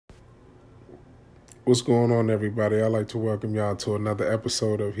What's going on, everybody? I'd like to welcome y'all to another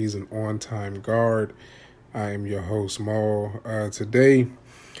episode of He's an On-Time Guard. I am your host, Maul. Today,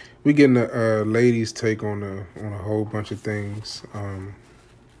 we getting a ladies' take on a whole bunch of things.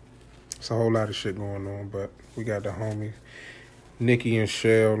 It's a whole lot of shit going on, but we got the homies, Nikki and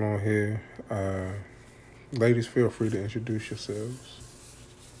Shell, on here. Ladies, feel free to introduce yourselves.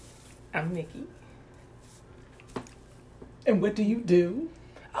 I'm Nikki. And what do you do?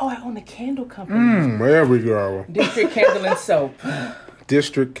 Oh, I own a candle company. There we go. District Candle and Soap.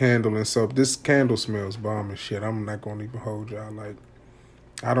 District Candle and Soap. This candle smells bomb and shit. I'm not gonna even hold y'all. Like,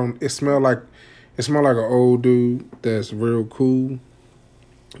 it smell like an old dude that's real cool.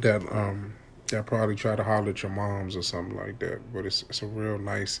 That probably try to holler at your moms or something like that. But it's a real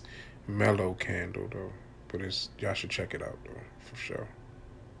nice mellow candle though. But y'all should check it out though for sure.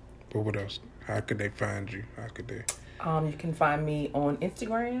 But what else? How could they find you? How could they? You can find me on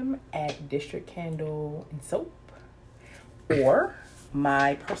Instagram at District Candle and Soap. Or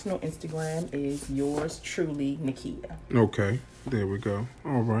my personal Instagram is yours truly, Nikita. Okay, there we go.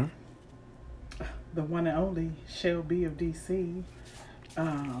 All right. The one and only Shell B of DC.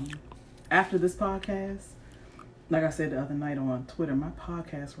 After this podcast, like I said the other night on Twitter, my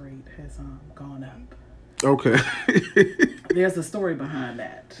podcast rate has gone up. Okay. There's a story behind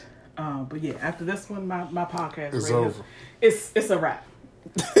that. But yeah, after this one, my podcast It's rate over. It's a wrap.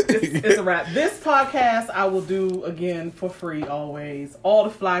 It's a wrap. This podcast I will do again for free always. All the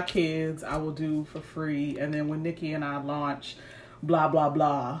Fly Kids I will do for free. And then when Nikki and I launch blah blah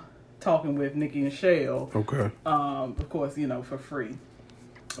blah, talking with Nikki and Shell. Okay. Of course, for free.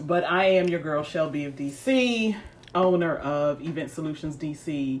 But I am your girl Shelby of DC, owner of Event Solutions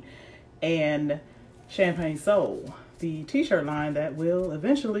DC and Champagne Soul, the t-shirt line that will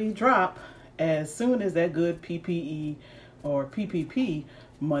eventually drop as soon as that good PPE or PPP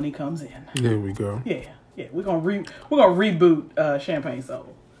money comes in. There we go. Yeah. We're gonna reboot Champagne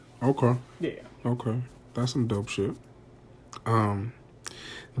Soul. Okay. Yeah. Okay. That's some dope shit.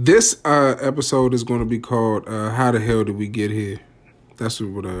 This episode is going to be called "How the Hell Did We Get Here?" That's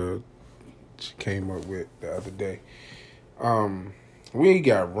what she came up with the other day. We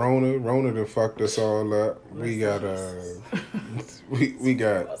got Rona. Rona done fucked us all up. We got we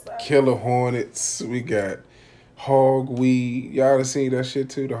got killer hornets. We got hogweed. Y'all done seen that shit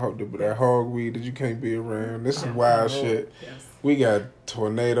too? That hogweed that you can't be around. This is wild shit. Yes. We got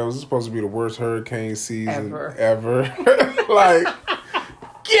tornadoes. It's supposed to be the worst hurricane season Ever. Like,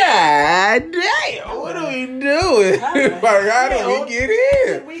 God damn, what are we doing? How did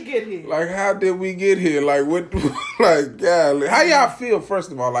we get here? Like, how did we get here? Like, what? Like, God, how y'all feel?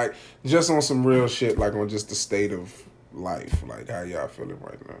 First of all, like, just on some real shit, like on just the state of life. Like, how y'all feeling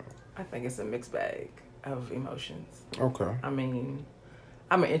right now? I think it's a mixed bag of emotions. Okay. I mean,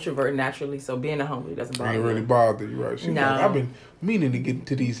 I'm an introvert naturally, so being a homie doesn't bother me. Ain't really bother you, right? She's No. like, I've been meaning to get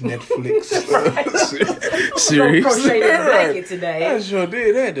into these Netflix Series. series. Crochet this blanket today. I sure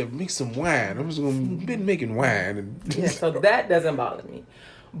did. I had to make some wine. I was been making wine. And Yeah, so that doesn't bother me.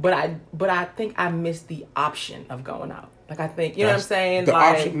 But I think I missed the option of going out. Like, I think, you know what I'm saying? The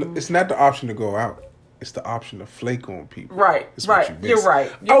like, option. It's not the option to go out. It's the option to flake on people. Right, It's what right. you miss. You're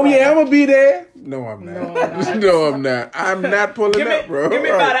right. Yeah, I'm gonna be there. No, I'm not. No, I'm not. No, I'm not. I'm not pulling up, bro. Give me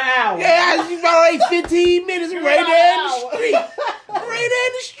about an hour. Yeah, it's about like 15 minutes right about there in an the street. Right there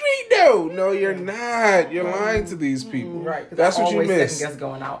in the street, though. No, you're not. You're lying to these people. Right. 'Cause That's I what you always miss. second guess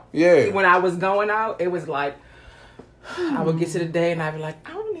going out. Yeah. When I was going out, it was like, I would get to the day and I'd be like,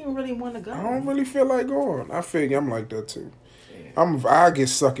 I don't even really want to go. I don't really feel like going. I feel you. I'm like that too. I get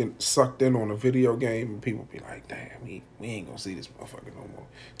sucked in on a video game and people be like, damn, we ain't gonna see this motherfucker no more.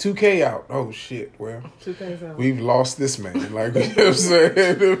 2K out. Oh shit. Well, 2K's out. we've lost this man. Like, you know what I'm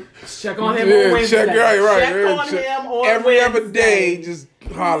saying? Check on him on Wednesday. Check on him on every Wednesday. other day. Just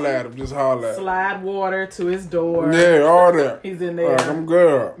holler at him. Just holler at him. Slide water to his door. Yeah, all that. He's in there. Like, I'm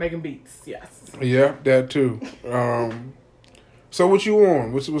good. Making beats. Yes. Yeah, that too. So what you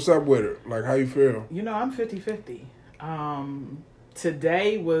on? What's up with it? Like, how you feel? I'm 50-50.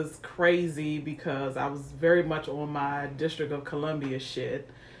 Today was crazy because I was very much on my District of Columbia shit.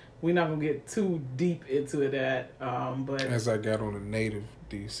 We're not gonna get too deep into that, but As I got on a native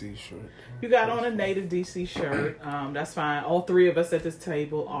DC shirt. you got on a native DC shirt. That's fine. All three of us at this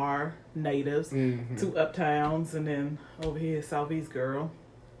table are natives. Mm-hmm. 2 uptowns, and then over here, Southeast girl.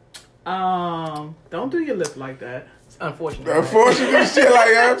 Don't do your lip like that. It's unfortunate. Unfortunately, shit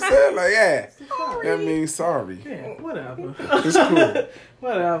like I'm saying, like, yeah, that means sorry. Yeah, whatever. It's cool.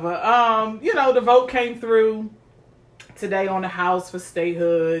 Whatever. The vote came through today on the House for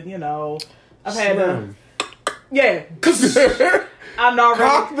statehood. I've had Slim. Yeah. I'm not ready.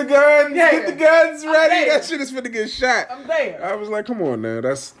 Cock the guns. Yeah. Get the guns I'm ready. there. That shit is finna get shot. I'm there. I was like, come on now.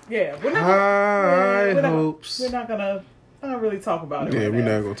 That's Yeah, high we're not, hopes. We're not gonna really talk about it. Yeah, right we're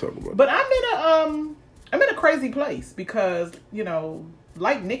now. not gonna talk about it. But I'm in a crazy place because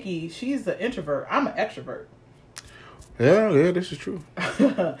like Nikki, she's an introvert. I'm an extrovert. Yeah, this is true.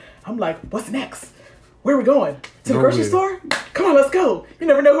 I'm like, what's next? Where are we going? To the Nowhere. grocery store? Come on, let's go. You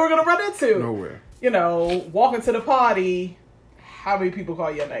never know who we're gonna run into. Nowhere. Walking to the party. How many people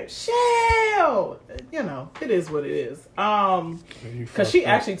call your name? Shell. It is what it is. Because she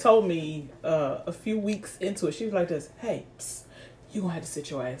actually told me a few weeks into it, she was like this, hey, you gonna have to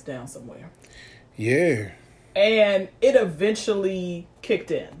sit your ass down somewhere. Yeah. And it eventually kicked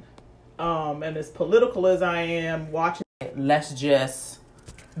in. And as political as I am watching, Let's just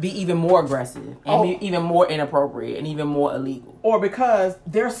be even more aggressive and be even more inappropriate and even more illegal. or because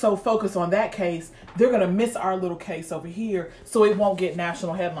they're so focused on that case, they're going to miss our little case over here, so it won't get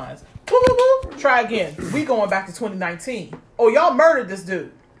national headlines. Boop, boop, boop. Try again. We going back to 2019. Oh, y'all murdered this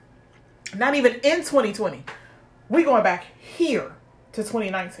dude. Not even in 2020. We going back here to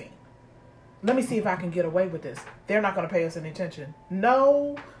 2019. Let me see if I can get away with this. They're not going to pay us any attention.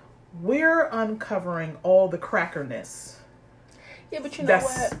 No, we're uncovering all the crackerness Yeah, but you know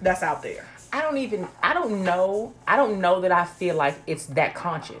what? that's out there. I don't know that I feel like it's that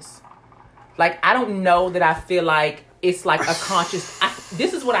conscious. Like, I don't know that I feel like it's like a conscious.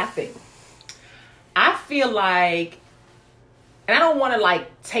 This is what I think. I feel like, and I don't want to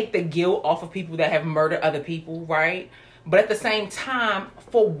like take the guilt off of people that have murdered other people, right? But at the same time,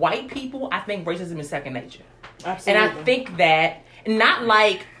 for white people, I think racism is second nature. Absolutely. And I think that, not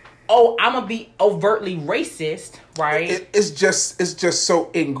like, oh, I'm going to be overtly racist, right? It's just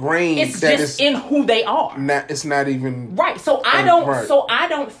so ingrained. It's that just in who they are. it's not even Right. So I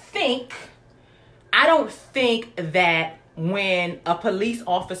don't think that when a police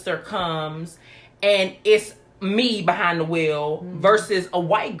officer comes and it's me behind the wheel versus a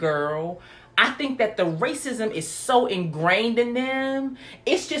white girl, I think that the racism is so ingrained in them.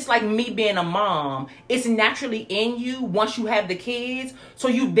 It's just like me being a mom. It's naturally in you once you have the kids, so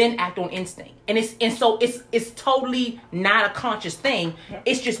you then act on instinct. So it's totally not a conscious thing.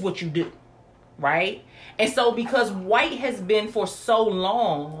 It's just what you do. Right? And so because white has been for so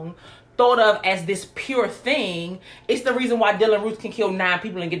long thought of as this pure thing, it's the reason why Dylan Ruth can kill 9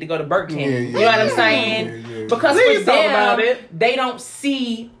 people and get to go to Burger King. You know what I'm saying? Yeah. Because Please for talk them, about it. they don't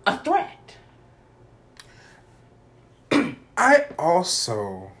see a threat. I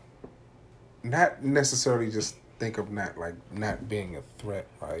also not necessarily just think of not being a threat,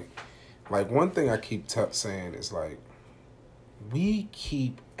 right? Like one thing I keep saying is like, we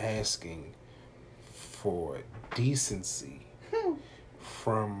keep asking for decency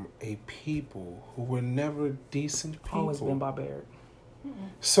from a people who were never decent people. Always been barbaric.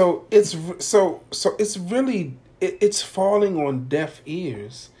 So it's really it's falling on deaf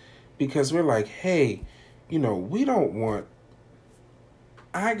ears because we're like, hey, we don't want.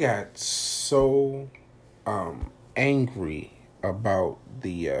 I got so angry about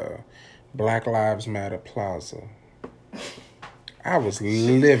the Black Lives Matter Plaza. I was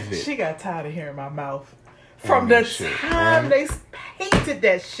livid. She got tired of hearing my mouth from the time they painted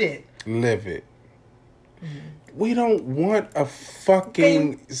that shit. Livid. We don't want a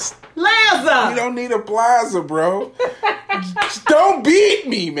fucking Plaza. You don't need a plaza, bro. Just don't beat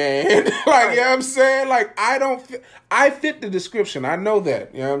me, man. Like, you know what I'm saying? Like, I fit the description. I know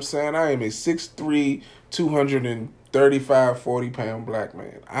that. You know what I'm saying? I am a 6'3", 235, 40-pound black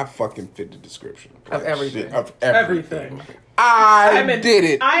man. I fucking fit the description. Of everything. Shit, of everything. Everything. I did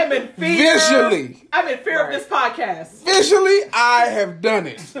it. I am in fear. Visually. I'm in fear of this podcast. Visually, I have done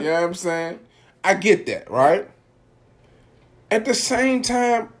it. You know what I'm saying? I get that, right? At the same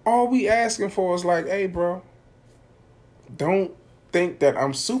time, all we asking for is like, hey, bro, don't think that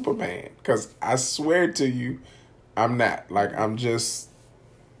I'm Superman. Because I swear to you, I'm not. Like, I'm just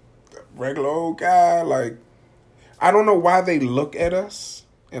a regular old guy. Like, I don't know why they look at us.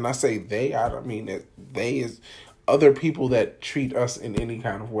 And I say they, I don't mean that they is other people that treat us in any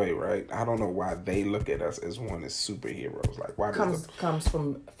kind of way, right? I don't know why they look at us as one as superheroes. Like, why comes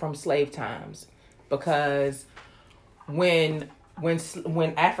from slave times, because when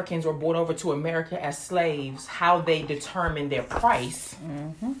Africans were brought over to America as slaves, how they determined their price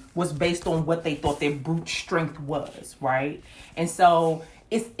was based on what they thought their brute strength was, right? And so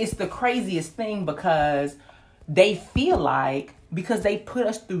it's the craziest thing, because they feel like, because they put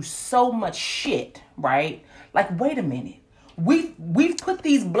us through so much shit, right? Like, wait a minute. we've put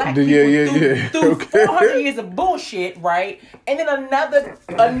these black people through Okay. 400 years of bullshit, right? And then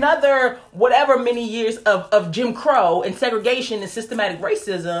another whatever many years of Jim Crow and segregation and systematic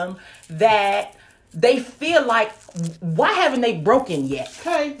racism that they feel like, why haven't they broken yet?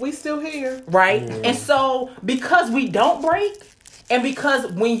 Hey, we still here. Right? And so because we don't break, and because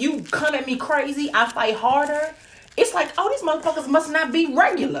when you come at me crazy, I fight harder, it's like, oh, these motherfuckers must not be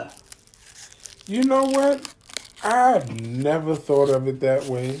regular. You know what? I never thought of it that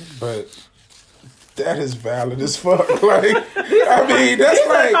way, but that is valid as fuck. Like, I mean, that's These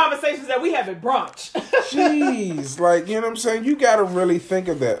are like the conversations that we have at brunch. jeez, like, you know what I'm saying? You got to really think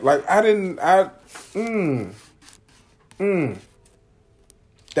of that. Like,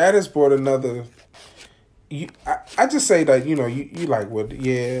 that has brought another. I just say that, you know, you like, well,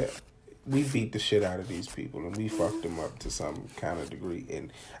 yeah, we beat the shit out of these people and we fucked them up to some kind of degree.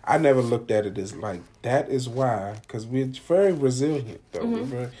 And I never looked at it as like, that is why, because we're very resilient, though.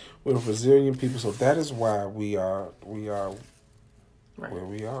 Mm-hmm. We're resilient people, so that is why we are where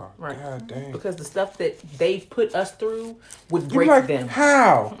we are. Right. God damn. Because the stuff that they've put us through would You're break like, them.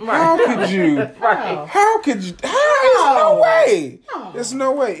 how? Right. How could you? Right. How could you? There's no way. No. There's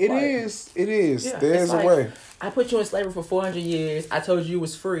no way. It Right. is. It is. Yeah, There's it's a like, way. I put you in slavery for 400 years. I told you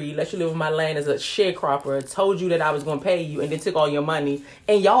was free. Let you live on my land as a sharecropper. Told you that I was going to pay you, and then took all your money.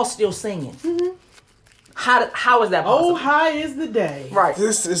 And y'all still singing. Mm-hmm. How is that possible? Oh, high is the day. Right.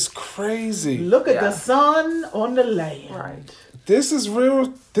 This is crazy. Look at Yeah. the sun on the land. Right. This is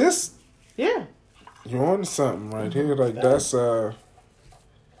real. This Yeah. you're on something right here. Like that's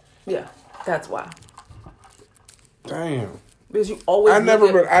Yeah. That's why. damn. Because you always.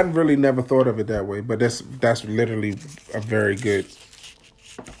 I really never thought of it that way. But that's literally a very good.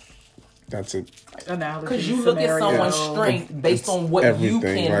 That's a Analogy. Because you look at scenario. someone's strength based on what you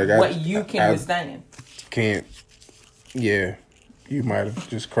everything. can, Like, what you can withstand. can't. Yeah, you might have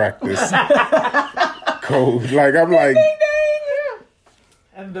just cracked this code. Like I'm like.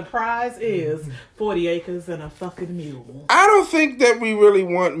 And the prize is 40 acres and a fucking mule. I don't think that we really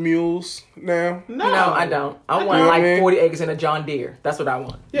want mules now. No, No, I don't. I want You know what like I mean? 40 acres and a John Deere. That's what I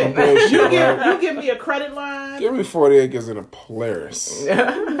want. Yeah, Bullshit, right? you give me a credit line. Give me 40 acres and a Polaris.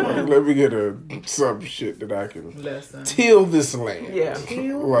 Like, let me get some shit that I can Listen. till this land. Yeah.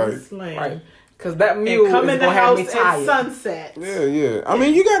 Kill Like, this land. Right. Because that mule And come is in the going to have house me at tired. sunset. Yeah. I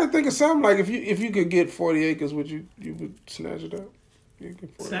mean, you got to think of something. Like, if you could get 40 acres, would you would snatch it up? You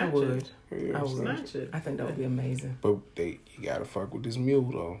get 40 Snatch I would. Yeah, I would. Snatch it. I think that would be amazing. But you got to fuck with this mule,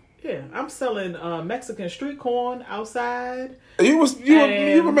 though. Yeah, I'm selling Mexican street corn outside. You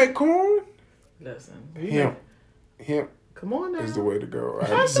would make corn? Listen, Hemp come on now. is the way to go.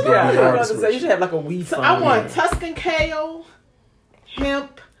 Yeah, I'm just I gonna Yeah, be I was honest about to with say, you should have like a weed So farm. I want Tuscan kale,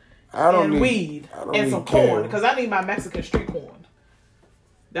 hemp, I don't and need weed, I don't and need some kale. corn because I need my Mexican street corn.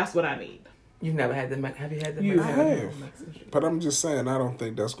 That's what I need. You've never had them. Have you had them? You I have. have. But I'm just saying, I don't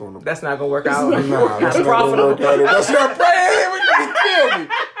think that's going to. That's not going to work out. Nah, that's not going to work out. That's not. You kill me.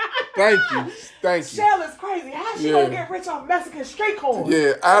 Thank you. Shell is crazy. How she gonna get rich off Mexican street corn?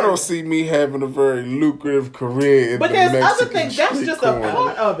 Yeah, I don't see me having a very lucrative career in But the there's Mexican other things. That's street just corn. a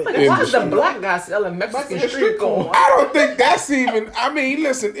part of it. Why is the industry. black guy selling Mexican street corn? I don't think that's even. I mean,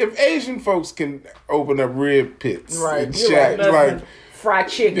 listen, if Asian folks can open up rib pits Right, and you're shack, right. like, Fried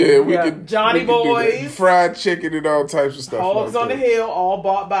chicken. yeah, we could Johnny we could do that. Boys. Fried chicken and all types of stuff. Hogs like on the that. hill, all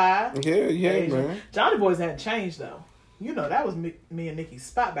bought by. Yeah, Asian. man. Johnny Boys hadn't changed though. You know that was me and Nikki's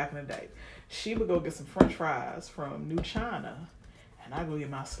spot back in the day. She would go get some French fries from New China, and I go get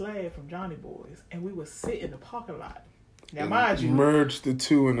my slab from Johnny Boys, and we would sit in the parking lot. Now, mind you, Merge the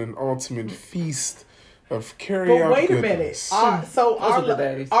two in an ultimate feast of carry out but wait a goodness. minute. Those were the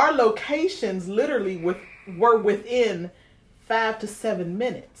days. Our locations literally were within 5 to 7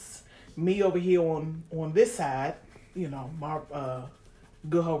 minutes. Me over here on this side, you know, my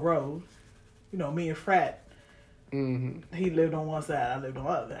Good Hope Road. You know, me and Frat. Mm-hmm. He lived on one side, I lived on the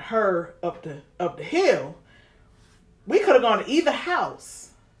other. Her up the hill. We could have gone to either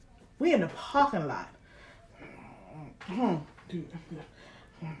house. We in the parking lot.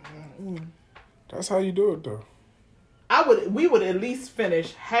 That's how you do it, though. We would at least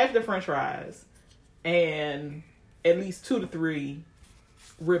finish half the French fries and at least 2 to 3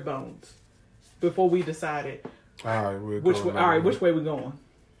 rib bones before we decided All right, which way we going.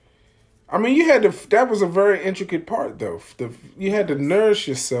 I mean, that was a very intricate part, though. You had to nourish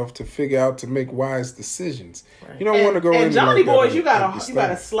yourself to figure out to make wise decisions. Right. You don't want to go in and Johnny like Boys, that you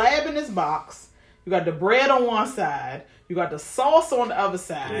got a slab in this box. You got the bread on one side. You got the sauce on the other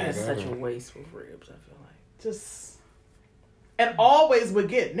side. That's such a waste with ribs, I feel like. Just and always would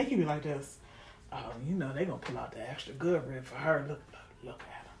get Nikki be like this. Oh, you know they gonna pull out the extra good rib for her. Look at her.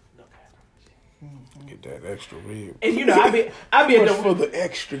 Get that extra rib. And you know, I be at the for the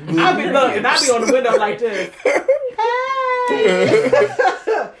extra good. I be looking. I be on the window like this. Hey,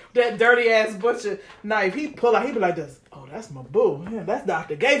 that dirty ass butcher knife. He pull out. He be like this. Oh, that's my boo. Yeah, that's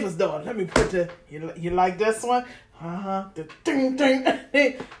Dr. Gavor's daughter. Let me put the. You like this one? The ding ding.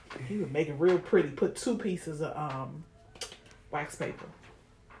 He would make it real pretty. Put 2 pieces of wax paper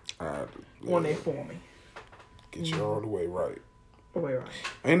on there for me. Get you all the way right. Right.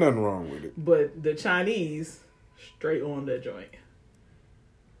 Ain't nothing wrong with it. But the Chinese straight on that joint.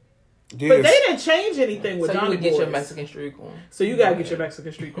 Yes. But they didn't change anything with So you Johnny would get your Boys. Mexican street corn. So you gotta get your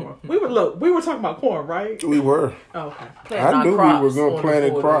Mexican street corn. We were talking about corn, right? We were. Oh, okay. I knew we were going to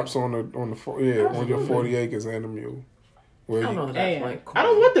plant crops on on your 40 acres and a mule. Well, I don't know And that's like corn. I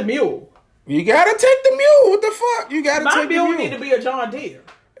don't want the mule. you gotta take the mule. What the fuck? You gotta My take the mule mule. need to be a John Deere.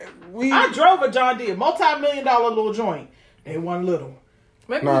 We, I drove a John Deere, multi-million-dollar little joint. They one little.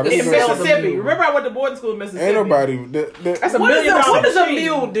 Maybe Nah, we this could In is- sell the Mississippi. mule. Remember I went to boarding school in Mississippi? ain't nobody. That's a What $1 million does a machine.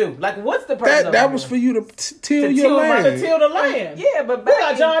 mule do? Like, what's the purpose of That a was mule? for you to till To your till my- To land. till the land. Yeah, but got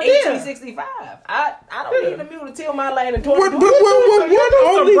back in John Deere. 1865, I don't need a mule to till my land in What 2020. what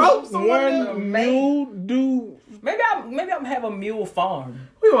some only ropes on one them, mule do? Maybe I'm have a mule farm.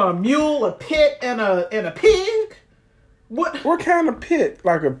 We want a mule, a pit, and a pig. What kind of pit?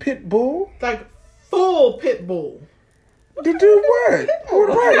 Like a pit bull? Like full pit bull. To do what? Mule.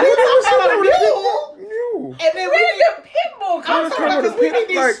 Mule. And then we Where need, the pit bull I'm come talking from? about 'cause we need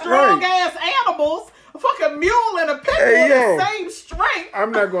these Like, strong ass animals. A fucking mule and a pit bull Hey, yo. the same strength.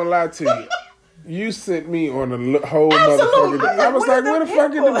 I'm not gonna lie to you. You sent me on a whole Absolutely. motherfucker. I was like, where the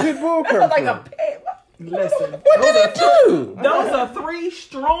fuck did the pit bull come Like a from? pit. Listen, What did it do? those are 3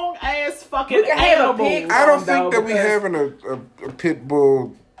 strong ass fucking We can have a animals. pig. I don't Though, think that we because- having a pit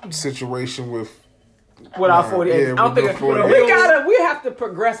bull situation with. With our 40 acres. Yeah, I don't with think the 40 we have to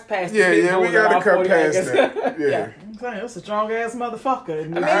progress past Yeah, the pit yeah, we bulls and gotta our come 40 past acres. that. Yeah. I'm saying, that's a strong ass motherfucker.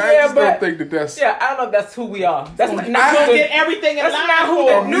 mean, I yeah, just but- don't think that that's. Yeah, I don't know if that's who we are. That's not, I not don't who get everything in That's line not who for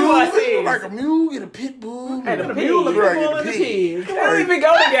that a knew mule. us is. Like a mule and a pit bull. And a pig. mule, a pit Right, bull, and and a a pig. They don't even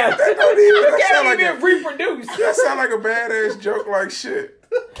go together. That don't even- They that sound can't like even a- reproduce. That sound like a badass joke like shit.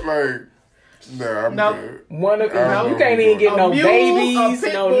 Like, nah, I'm No. good. One of I don't you know can't what even get A no mule, a babies,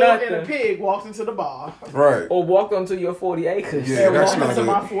 pit no bull, and a nothing. pig walks into the bar. Right. Or walk onto your 40 acres. Yeah, And that's walk not into it.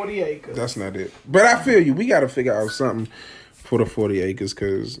 my 40 acres. That's not it. But I feel you. We got to figure out something for the 40 acres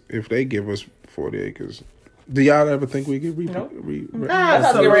because if they give us 40 acres, do y'all ever think we get No. Ah, I was going to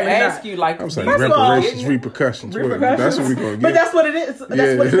Absolutely ask not. you, like, I'm saying First of all, reparations, repercussions. Repercussions. That's what we're going to get. But that's what it is. That's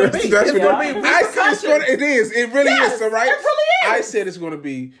Yeah, what it's going to be. that's It's what going to be I said it's gonna, it is. It really Yes, is. All right. it really is. I said it's going to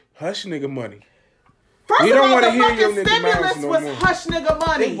be hush nigga money. First We of don't all, wanna the hear your fucking nigga mouths stimulus no was more. hush nigga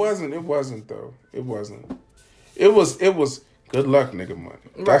money. It wasn't. It wasn't though. It wasn't. It was good luck nigga money.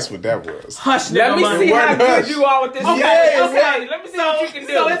 That's what that was. Hush let nigga me money. see how One good hush. you are with this. Okay, Yeah, okay. Let me see what you can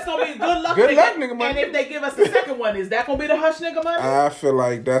do. So it's gonna be good luck, Good luck, nigga money. And if they give us the second one, is that gonna be the hush nigga money? I feel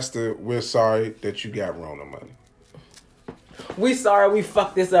like that's the. We're sorry that you got Rona money. We sorry we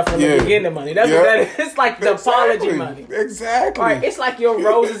fucked this up from Yeah. the beginning money. That's Yeah. what that is. It's like the apology Exactly. money. Exactly. Right, it's like your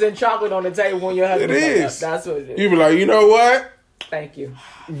roses and chocolate on the table when your husband It fucked up. is. That's what it is. You be like, you know what? Thank you.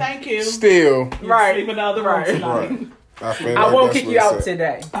 Thank you. Still, Right. Sleep in the other room Right. tonight. right. I feel I like won't that's kick where you it's out at.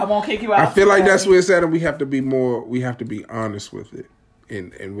 today. I won't kick you out. I feel like today. that's where it's at, and we have to be more. We have to be honest with it,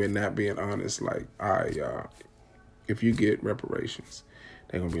 and we're not being honest. Like, if you get reparations,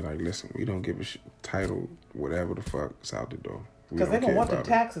 they're gonna be like, listen, we don't give a title, whatever the fuck, is out the door. because they don't want the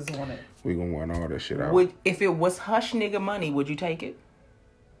taxes on it. We gonna want all that shit out. Would if it was hush nigga money, would you take it?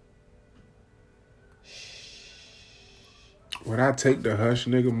 Would I take the hush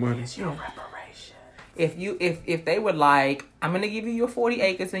nigga money? It's your reparation. If they were like, I'm gonna give you your 40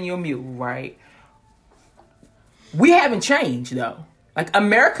 acres and your mule, right? We haven't changed though. Like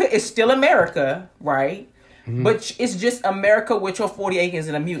America is still America, right? Mm-hmm. But it's just America with your 40 acres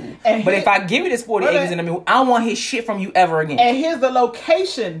and a mule. And but if I give you this 40 Wait a acres and a mule, I don't want his shit from you ever again. And here's the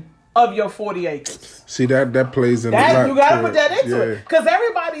location of your 40 acres. See that plays in a That lot. you gotta to put that into yeah. it, because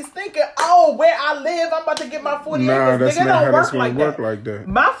everybody's thinking, "Oh, where I live, I'm about to get my 40 Nah, acres." that's Nigga, not how don't that's work gonna like work that. like that.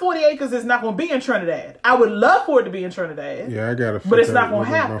 My 40 acres is not gonna be in Trinidad. I would love for it to be in Trinidad. Yeah, I gotta. But it's figure not out gonna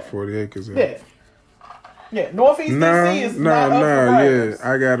where happen. My 40 acres. At. Yeah, yeah. Northeast DC is not up for grabs.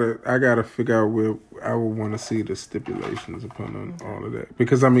 Yeah, I gotta figure out where I would want to see the stipulations upon all of that.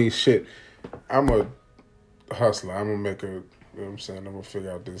 Because I mean, shit, I'm a hustler. I'm gonna make a. You know what I'm saying? I'm gonna figure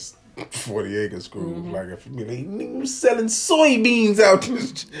out this 40 acres groove. Mm-hmm. Like if you nigga selling soybeans out,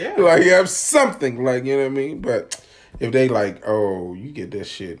 Yeah. like you have something. Like you know what I mean. But if they like, oh, you get this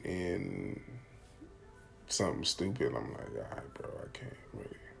shit in something stupid, I'm like, all right, bro, I can't really.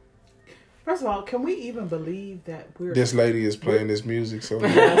 First of all, can we even believe that we're... This lady is playing this music so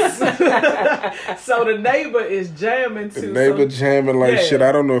much. So the neighbor is jamming to... The neighbor jamming like Yeah. shit.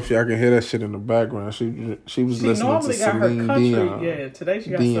 I don't know if y'all can hear that shit in the background. She was She listening to normally got her Celine country. Dion. Yeah, today she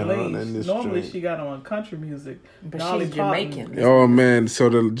got Dion Celine. in this Normally joint. she got on country music. But Dolly she's Parton. Jamaican. Oh man, so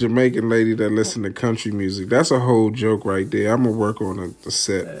the Jamaican lady that listened to country music, that's a whole joke right there. I'm gonna work on a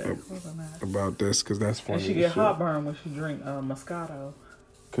set about this because that's funny. And she as get shit. heartburn when she drink Moscato.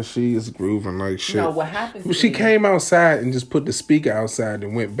 Cause she is grooving like shit. No, what happens She is- came outside and just put the speaker outside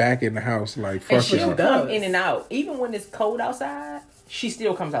and went back in the house like And fuck she'll it. come does. in and out. Even when it's cold outside, she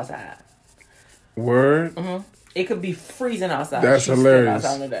still comes outside. Word. It could be freezing outside. That's She's hilarious.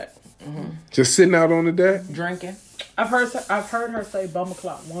 Still outside on the deck, Just sitting out on the deck. drinking. I've heard her say bum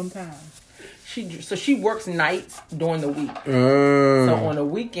o'clock one time. She works nights during the week. So on the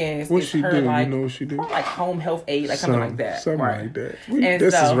weekends, what it's she her do? like, You know what she do? like home health aid, like something like that. Something right. like that. And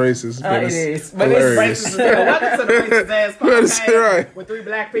This so- is racist, but it it's is. But hilarious. it's Welcome to the racist ass That's podcast right. with 3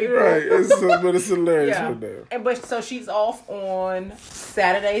 black people. Right, but it's hilarious. Yeah. Right there. And but so she's off on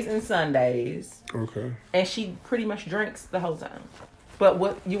Saturdays and Sundays, Okay. and she pretty much drinks the whole time. But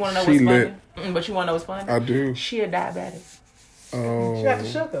what you want to know? She What's lit. funny? But you want to know what's funny? I do. She a diabetic. She got the Oh,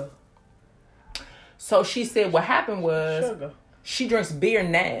 sugar. So she said what happened was Sugar. she drinks beer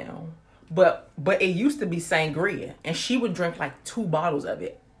now, but it used to be sangria, and she would drink like 2 bottles of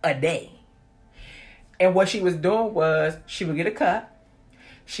it a day. And what she was doing was she would get a cup,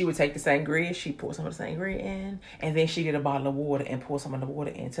 she would take the sangria, she pour some of the sangria in, and then she get a bottle of water and pour some of the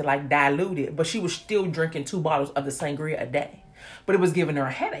water in to like dilute it. But she was still drinking 2 bottles of the sangria a day, but it was giving her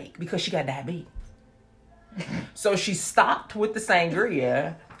a headache because she got diabetes. So she stopped with the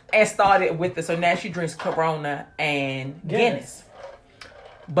sangria and started with the. So now she drinks Corona and Guinness.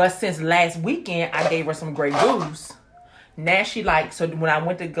 But since last weekend, I gave her some Grey Goose. Now she like, so when I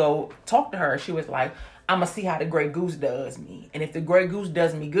went to go talk to her, she was like, I'm going to see how the Grey Goose does me. And if the Grey Goose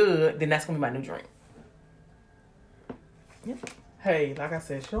does me good, then that's going to be my new drink. Hey, like I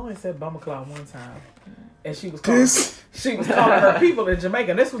said, she only said bum o'clock one time. And she was This- calling her people in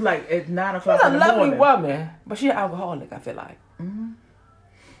Jamaica. This was like at 9 o'clock She's in a the lovely morning. woman, but she's an alcoholic, I feel like.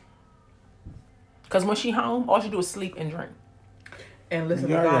 Because when she home, all she do is sleep and drink. And listen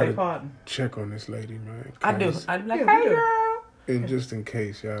Y'all to Dolly gotta Parton. check on this lady, man. I do. 'cause- I'd be like, Yeah, we hey, do. girl. And just in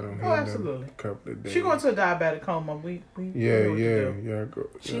case y'all don't hear Oh, them absolutely. a couple of days. She going to a diabetic coma. We Yeah, know what to do. yeah. Go,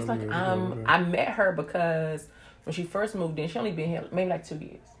 She's y'all like, need to go over there. I met her because when she first moved in, she only been here maybe like 2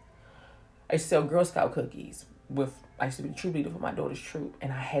 years. I used to sell Girl Scout cookies I used to be the troop leader for my daughter's troop,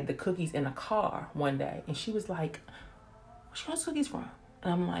 and I had the cookies in a car one day, and she was like, where she got those cookies from?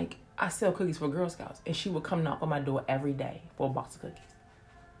 And I'm like, I sell cookies for Girl Scouts, and she would come knock on my door every day for a box of cookies.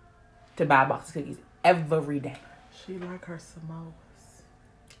 To buy a box of cookies every day. She like her Samoas.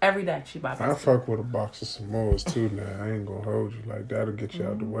 Every day she buy a box I of fuck with a box of Samoas too now. I ain't gonna hold you like that'll get you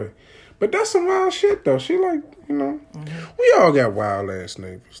out the way. But that's some wild shit though. She like, you know, we all got wild ass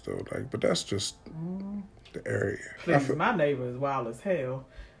neighbors though. Like, but that's just the area. I Please, feel- my neighbor is wild as hell.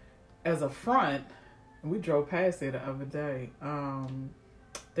 As a front, we drove past it the other day.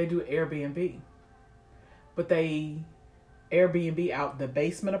 They do Airbnb, but they Airbnb out the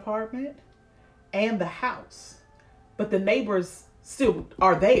basement apartment and the house, but the neighbors still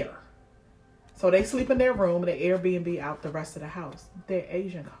are there. So they sleep in their room and they Airbnb out the rest of the house. They're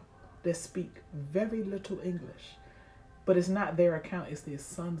Asian couple. They speak very little English, but it's not their account; it's their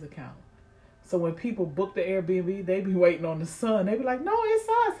son's account. So when people book the Airbnb, they be waiting on the son. They be like, "No, it's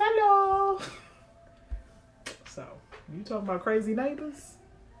us. Hello." So you talking about crazy neighbors?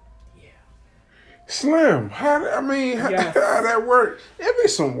 Slim, how Yes. how that work? There be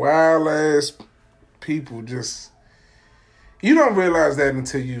some wild ass people just. You don't realize that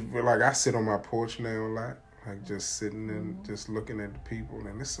until you like. I sit on my porch now a lot, like just sitting and just looking at the people,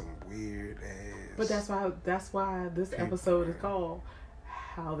 and it's some weird ass. But that's why this episode is called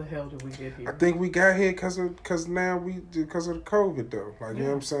 "How the Hell Did We Get Here?" I think we got here because of the COVID though. Like, you know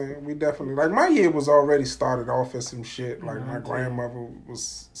what I'm saying? We definitely, like, my year was already started off as some shit. Like, my grandmother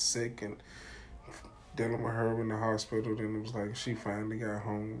was sick and dealing with her in the hospital. Then it was like, she finally got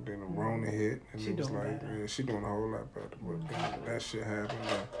home. Then the Rona hit. And She it was doing like, better. yeah, she doing a whole lot better. But then that shit happened.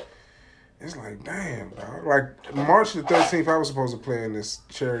 It's like, damn, dog. Like, March the 13th, I was supposed to play in this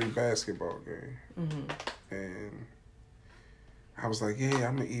charity basketball game. And I was like, yeah,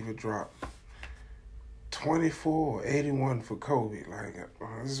 I'm going to either drop 24 or 81 for Kobe. Like,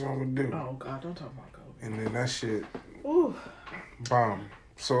 this is what I'm going to do. Oh God, don't talk about COVID. And then that shit Ooh, bombed.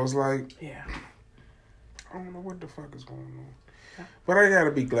 So it's like, yeah. I don't know what the fuck is going on. But I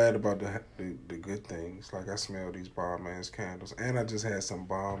gotta be glad about the good things. Like I smell these bomb ass candles, and I just had some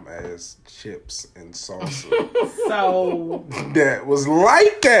bomb ass chips and salsa. So That was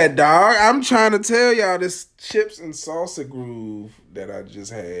like that, dog. I'm trying to tell y'all, this chips and salsa groove that I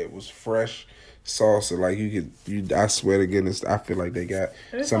just had was fresh salsa. Like I swear to goodness, I feel like they got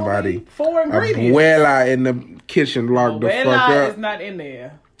it's somebody, only 4 ingredients. abuela in the kitchen locked the fuck Abuela up. is not in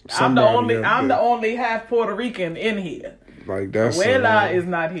there. Somebody up I'm there. the only half Puerto Rican in here. Like that's Abuela is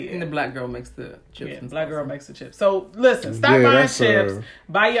not And the here. black girl makes the chips. Yeah, and black salsa. girl makes the chips. So listen, stop Yeah, buying that's, chips.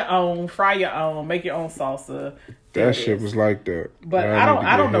 Buy your own, fry your own, make your own salsa. There that it shit is. was like that. But Now need to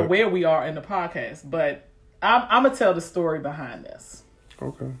I don't get know help. where we are in the podcast, but I'm gonna tell the story behind this.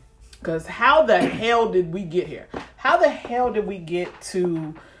 Okay. Because how the hell did we get here? How the hell did we get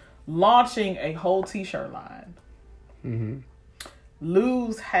to launching a whole t-shirt line? Mm-hmm.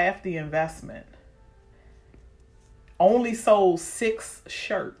 Lose half the investment. Only sold 6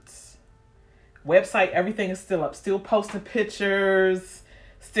 shirts. Website, everything is still up. Still posting pictures.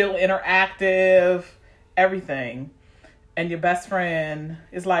 Still interactive. Everything. And your best friend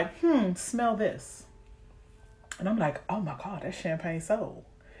is like, smell this. And I'm like, oh my God, that's Champagne Soul.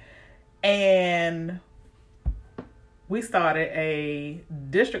 And we started a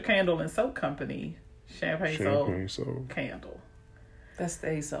district candle and soap company, Champagne Soul Candle. That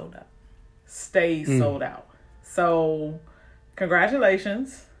stays sold out. Stays sold out. So,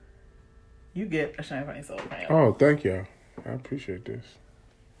 congratulations. You get a Champagne Soul candle. Oh, thank y'all. I appreciate this.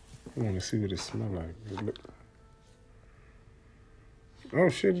 I want to see what it smell like. Oh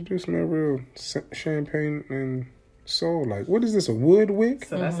shit, it do smell real champagne and soul. Like, what is this, a wood wick?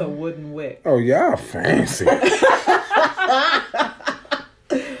 So that's a wooden wick. Oh, y'all fancy.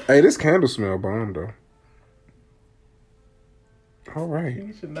 Hey, this candle smell bomb, though. All right. You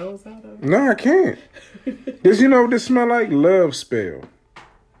get your nose out of it. No, I can't. You know what this smell like? Love spell.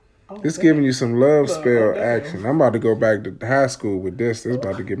 Oh, This damn. giving you some love spell damn. action. I'm about to go back to high school with this. This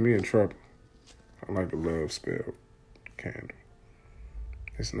about to get me in trouble. I like a love spell candle.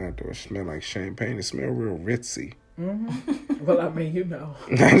 It's not though. It smell like champagne. It smell real ritzy. Well, I mean, you know.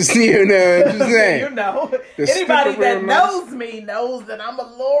 You know what I'm saying? You know. The Anybody sticker that real nice. knows me knows that I'm a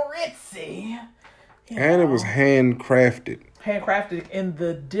little ritzy. You And it know. was handcrafted. handcrafted in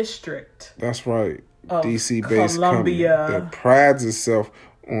the district. That's right. Of DC-based Columbia. company that prides itself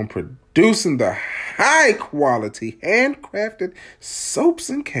on producing the high-quality, handcrafted soaps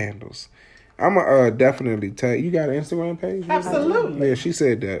and candles. I'm going to definitely tell you. You got an Instagram page? Absolutely. Yeah, she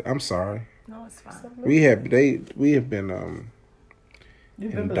said that. I'm sorry. No, it's fine. We have been You've been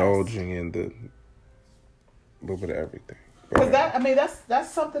indulging in the little bit of everything. Because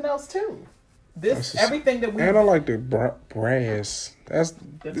that's something else too. That's just- Everything that we And I like the brass. That's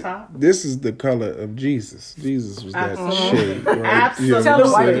the top. This is the color of Jesus. Jesus was that Absolutely. shade. Right? Absolutely. Tell the what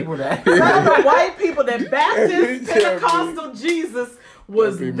I'm white saying? people that. Tell the white people that Baptist Yeah, Pentecostal Jesus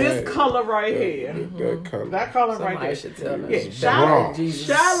was Don't be this mad. color right here. That color. That color right Somebody there. should tell us. Yeah, Wrong. Shiloh Jesus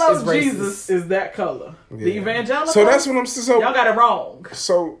Shiloh is racist. Jesus is that color. The Yeah. evangelical. So that's what I'm saying. y'all got it wrong.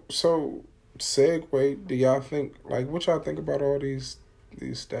 So segue. Do y'all think what y'all think about all these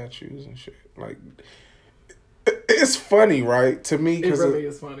statues and shit? Like, it's funny, right? To me, It because really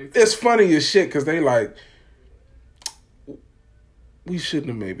is funny. it's funny as shit. Because they like, we shouldn't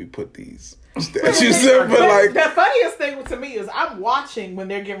have maybe put these statues up, but like, the funniest thing to me is I'm watching when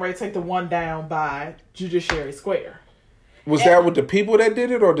they're getting ready to take the one down by Judiciary Square. was that with the people that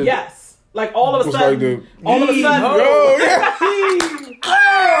did it, or did Yes, like all of a Was sudden, like the- all of a sudden, Oh yeah.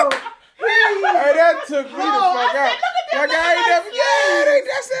 oh, Hey, that took me the fuck out. Like I ain't never. Yeah,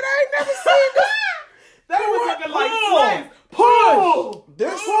 that's it. I ain't never seen this. that was looking like Pull. slaves. Pull,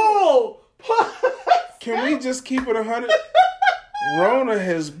 This. pull. Can we just keep it 100? Rona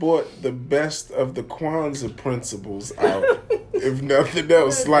has brought the best of the Kwanzaa principles out, if nothing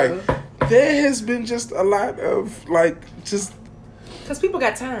else. Like, there has been just a lot of, just Because people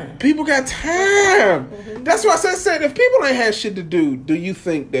got time. people got time. That's why I said, if people ain't had shit to do you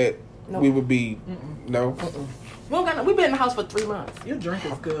think that we would be, no? We don't got no, we've been in the house for 3 months. Your drink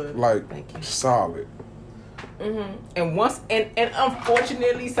is good. Like, Thank you. solid. And and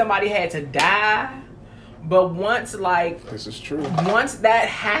unfortunately somebody had to die. But once This is true. once that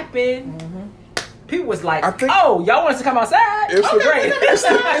happened, people was like, I think- "Oh, y'all want us to come outside? It's, Okay, great."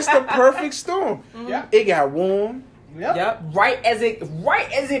 it's the perfect storm. Yeah. It got warm. Yep. Yep. Right as it,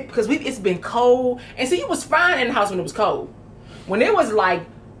 because it's been cold, and see, it was fine in the house when it was cold. When it was like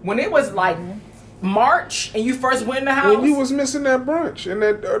March and you first went in the house. When you was missing that brunch and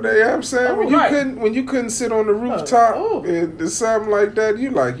that, you know what I'm saying, when you couldn't sit on the rooftop and something like that,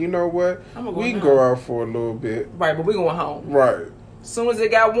 you like, you know what, we can go out for a little bit. Right, but we going home. Right. As soon as it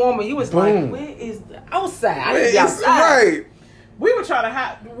got warmer, you was like, where is the outside? I need to be outside. Right. We were trying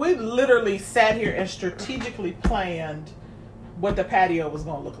to we literally sat here and strategically planned what the patio was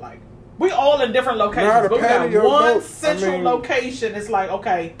going to look like. We all in different locations, but we got one central location. It's like,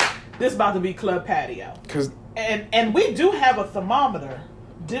 okay, this about to be club patio. And we do have a thermometer,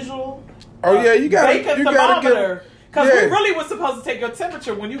 digital. Oh yeah, you got a thermometer. Because we really was supposed to take your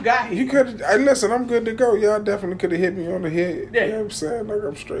temperature when you got here. You could listen. I'm good to go. Y'all definitely could have hit me on the head. Yeah. You know what I'm saying? Like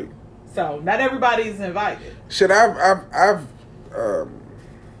I'm straight. So not everybody's invited. Shit, I've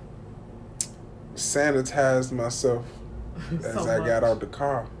sanitized myself as I got out the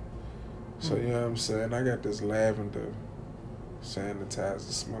car. So you know what I'm saying? I got this lavender sanitizer. It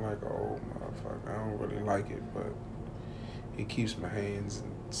smell like an old motherfucker. I don't really like it, but it keeps my hands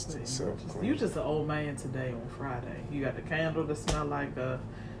and self clean. You just an old man today on Friday. You got the candle that smell like a.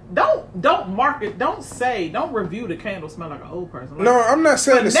 Don't market. Don't review the candle smell like an old person. Like, no, I'm not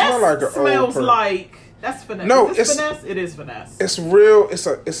saying it smell like an old person. Smells like that's finesse. No, it's finesse. It is finesse. It's real. It's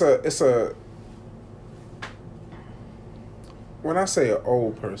a. When I say an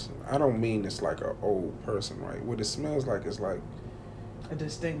old person, I don't mean it's like an old person, right? What it smells like is like a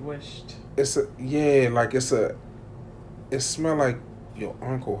distinguished. It smell like your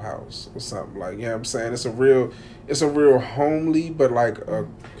uncle house or something, like, you know what I'm saying? It's a real homely, but like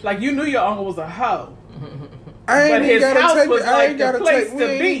you knew your uncle was a hoe.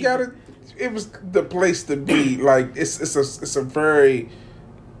 It was the place to be. Like it's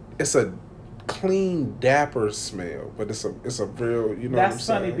a clean, dapper smell, but it's a real, you know. That's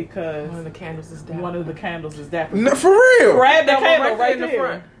what I'm funny saying? Because one of the candles is dapper. No, for real. Grab the candle right in the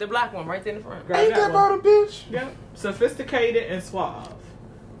front. The black one right there in the front. Ain't that about a bitch? Yep. Sophisticated and suave.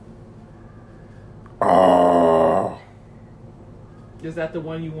 Oh. Is that the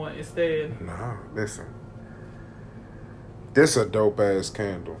one you want instead? Nah, listen. This a dope ass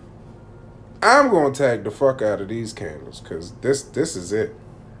candle. I'm gonna tag the fuck out of these candles because this is it.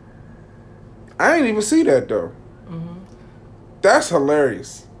 I ain't even see that though. Mm-hmm. That's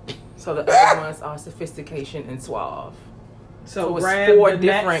hilarious. So the other ones are sophistication and suave. So it's grab four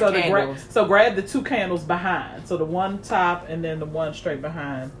different candles. So grab the two candles behind. So the one top and then the one straight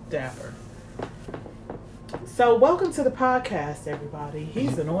behind dapper. So welcome to the podcast, everybody.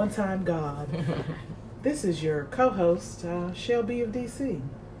 He's an on-time god. This is your co-host, Shelby of DC.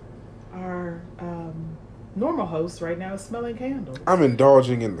 Our normal host right now is smelling candles. I'm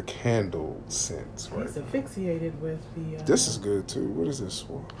indulging in the candle scents right He's asphyxiated with the... this is good, too. What is this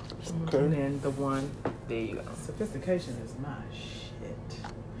for? Okay. And then the one... There you go. Sophistication is my shit.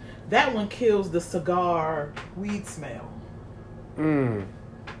 That one kills the cigar weed smell.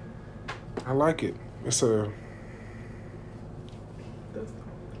 I like it. It's a...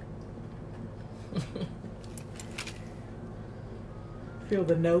 Feel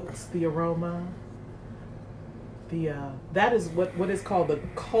the notes, the aroma. That is what is called the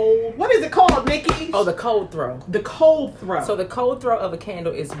cold. What is it called, Nikki? Oh, the cold throw. The cold throw. So the cold throw of a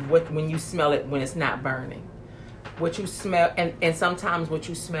candle is when you smell it when it's not burning. What you smell, and sometimes what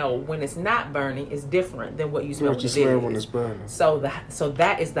you smell when it's not burning is different than what you smell when it's burning. So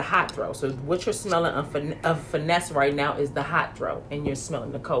that is the hot throw. So what you're smelling of finesse right now is the hot throw, and you're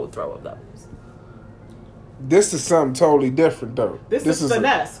smelling the cold throw of those. This is something totally different, though. This is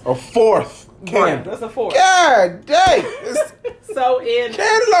finesse. A fourth candle. Right, that's a fourth. God dang! So in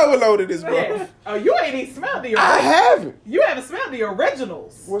candle overloaded this, bro. Yeah. Oh, you ain't even smelled the originals. I haven't. You haven't smelled the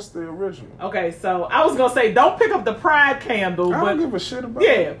originals. What's the original? Okay, so I was gonna say don't pick up the Pride candle. I don't give a shit about.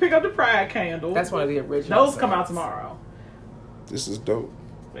 Yeah, pick up the Pride candle. That's one of the originals. Those come out tomorrow. This is dope.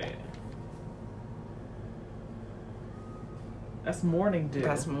 Yeah. That's morning dew.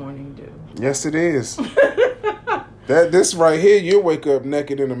 That's morning dew. Yes, it is. This right here, you'll wake up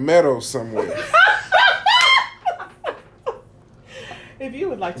naked in a meadow somewhere. If you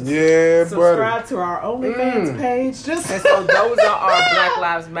would like to subscribe to our OnlyFans page, and so those are our Black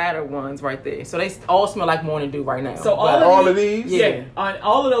Lives Matter ones right there. So they all smell like morning dew right now. So all of these, yeah,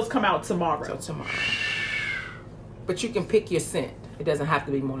 all of those come out tomorrow. So tomorrow. But you can pick your scent. It doesn't have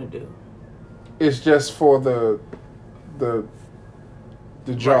to be morning dew. It's just for the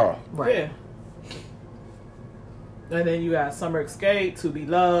jar. Right. Yeah. And then you got Summer Escape, To Be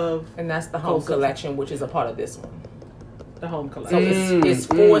Loved. And that's the home collection, which is a part of this one. The home collection. So it's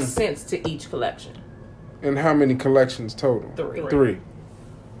 4 cents to each collection. And how many collections total? 3.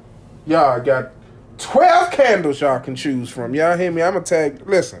 Y'all got 12 candles y'all can choose from. Y'all hear me? I'm going to tag...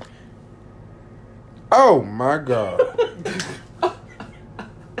 Listen. Oh my God.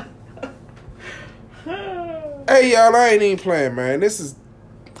 Hey y'all, I ain't even playing, man. This is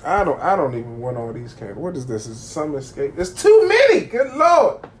I don't even want all these candles. What is this? Is some escape? There's too many. Good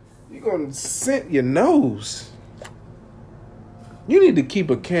Lord. You're gonna scent your nose. You need to keep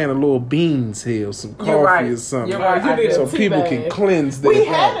a can of little beans here, or some coffee or something. You're right. You need So a tea people bag. can cleanse their We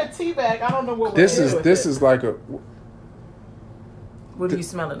palate. had a tea bag. I don't know what This is like a What are you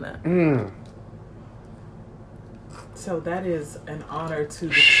smelling at? So that is an honor to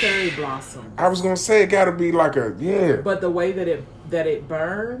the cherry blossom. I was gonna say it gotta be like a But the way that it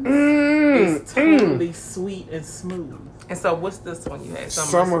burns Mm, is totally sweet and smooth. And so, what's this one you had?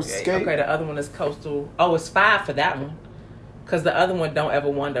 Summer Escape. Okay, the other one is Coastal. Oh, it's 5 for that one. Because the other one, Don't Ever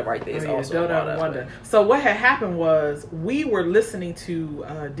Wonder, right there. Is also Don't brought Ever up. Wonder. So what had happened was we were listening to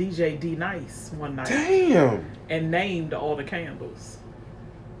DJ D Nice one night Damn. and named all the candles.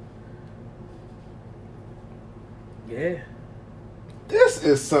 Yeah. This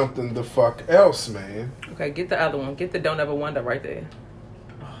is something the fuck else, man. Okay, get the other one. Get the Don't Ever Wonder right there.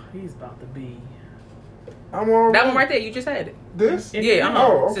 Oh, he's about to be. I'm on That one right there. You just had it. This? Yeah, uh-huh.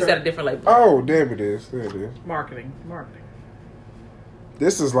 Oh, It's just okay. at a different label. Oh, damn it is. There it is. Marketing.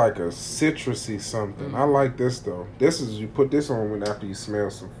 This is like a citrusy something. I like this though. This is you put this on when after you smell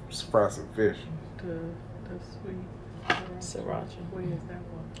some fried some fish. The sweet. Sriracha. Where is that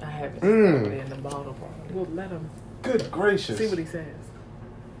one? I have it Mm. in the bottle. Probably. We'll let him Good gracious. see what he says.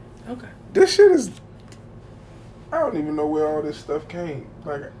 Okay. This shit is. I don't even know where all this stuff came.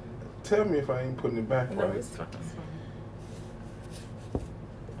 Like, tell me if I ain't putting it back No, right. it's fine.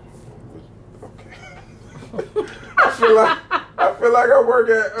 Okay. I feel like I work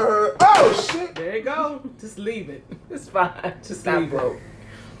at. Oh shit! There you go. Just leave it. It's fine. Just stop, leave bro.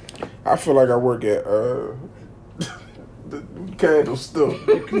 I feel like I work at the candle store.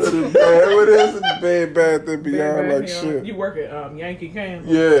 What is it? Bad Bath and Beyond, like shit. You work at Yankee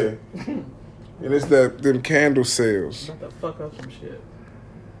Candle. Yeah. And it's them candle sales. About to fuck up some shit.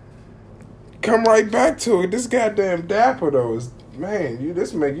 Come right back to it. This goddamn Dapper though is man. You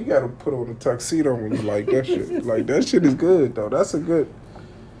gotta put on a tuxedo when you like that shit. Like that shit is good though. That's a good.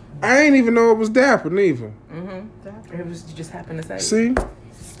 I ain't even know it was Dapper neither. Mm-hmm. It was, you just happened to say. See,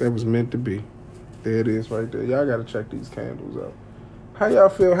 that was meant to be. There it is right there. Y'all gotta check these candles out. How y'all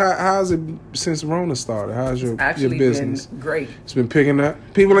feel? How's it since Rona started? How's your Actually business? been great. It's been picking up.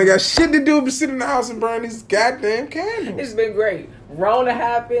 People ain't got shit to do but sit in the house and burn these goddamn candles. It's been great. Rona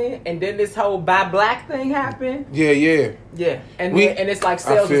happened, and then this whole buy black thing happened. Yeah. Yeah, and it's like I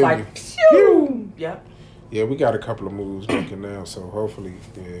sales feel is like, you. phew. Yep. Yeah, we got a couple of moves making now, so hopefully,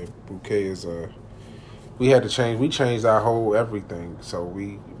 yeah, Bouquet is we had to change. We changed our whole everything, so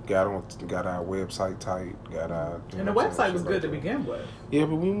we got our website tight, got our. And the website was good to begin with. Yeah,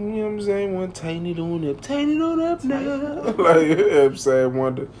 but we, you know what I'm saying, want taint it on up now. Like, you know what I'm saying,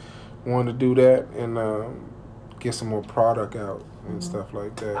 wanted to do that and get some more product out and stuff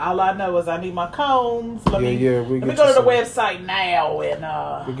like that. All I know is I need my cones. Let me we go to get the you some- website now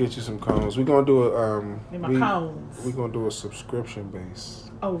and We'll get you some cones. We're gonna do need my cones. We're gonna do a subscription base.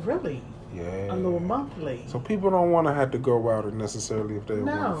 Oh, really? Yeah. A little monthly. So people don't want to have to go out and necessarily if they want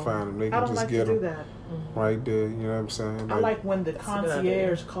No, to find them, they I can don't just like get to do them that. right there. You know what I'm saying? I like when the That's a good idea.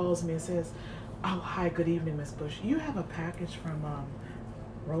 concierge calls me and says, "Oh, hi, good evening, Miss Bush. You have a package from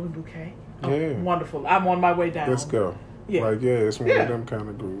Rolling Bouquet." Oh, Yeah. wonderful. I'm on my way down. Let's go. Yeah. Like it's one Yeah. of them kind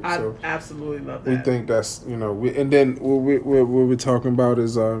of groups. I So absolutely love we that. think that's and then what we're talking about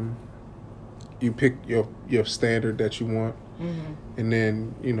is you pick your standard that you want. Mm-hmm. And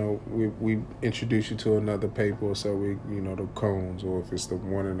then, we introduce you to another paper, so we, the cones, or if it's the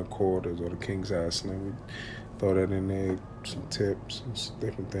 1 1/4 or the king size slim, we throw that in there, some tips, and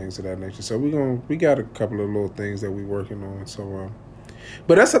different things of that nature. So we got a couple of little things that we working on. So,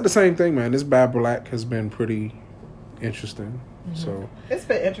 but that's not the same thing, man. This Buy Black has been pretty interesting. Mm-hmm. So It's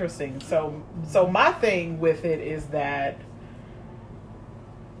been interesting. So my thing with it is that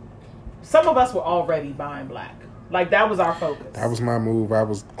some of us were already buying black. Like that was our focus. that was my move. I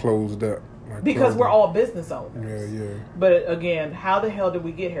was closed up. Because we're all business owners. Yeah. But again, how the hell did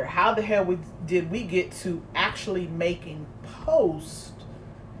we get here? How the hell did we get to actually making posts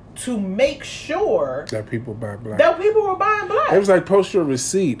to make sure That people buy black. that people were buying black? It was like, post your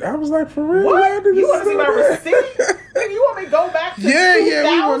receipt. I was like, for real? What? I didn't You want to see my know that. receipt? Nigga, you want me to go back to Yeah, we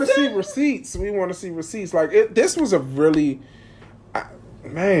 2000? want to see receipts. We want to see receipts. Like this was a really,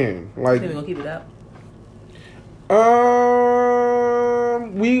 man. Like, We're gonna keep it up.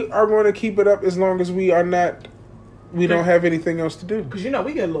 we are going to keep it up as long as we are not. We don't have anything else to do. Because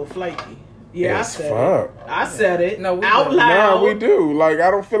we get a little flaky. Yeah, As I said fuck. it. I said it No, we out don't. loud. No, we do. Like,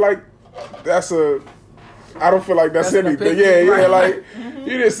 I don't feel like that's a. I don't feel like that's anything. opinion, Yeah, right. like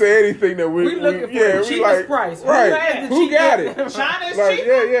you didn't say anything that we looking for yeah, the we cheapest like price. right. Who got it? China's Like cheap.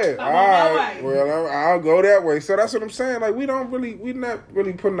 yeah. I'm All on my right. way. Well, I'll go that way. So that's what I'm saying. Like we're not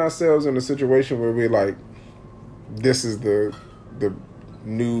really putting ourselves in a situation where we're like, this is the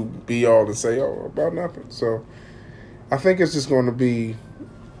new be all to say about nothing. So I think it's just going to be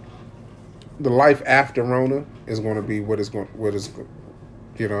the life after Rona is going to be what is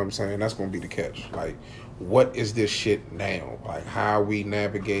you know what I'm saying? That's going to be the catch. Like, what is this shit now? Like, how are we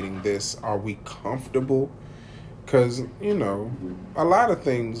navigating this? Are we comfortable? Because, you know, a lot of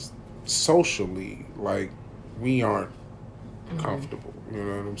things socially, like, we aren't comfortable. You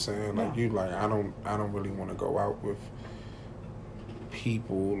know what I'm saying? Like, you like, I don't really want to go out with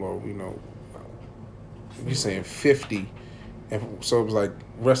people or, you know, you're saying 50. And so it was like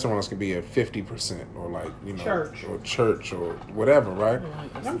restaurants could be at 50% or like, you know, church or whatever, right?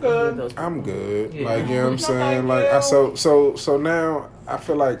 I'm good. I'm good. Yeah. Like, you know what I'm saying? Thank Like, you. so now I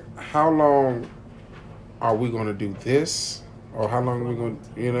feel like how long are we going to do this? Or how long are we going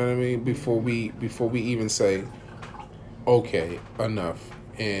to, you know what I mean? Before we even say, okay, enough.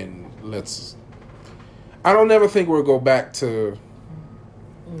 And I don't ever think we'll go back to.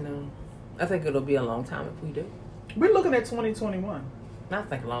 No. I think it'll be a long time if we do. We're looking at 2021. I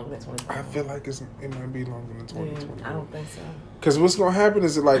think longer than 2021. I feel like it might be longer than 2020. I don't think so. Because what's gonna happen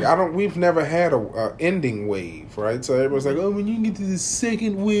is like we've never had a ending wave, right? So everyone's like, oh, when you get to the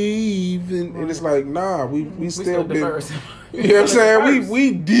second wave, and it's like, nah, we still been, diverse. you know what I'm saying?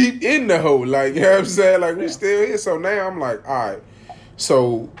 We deep in the hole, like, you know what I'm saying? Like we still here. So now I'm like, all right.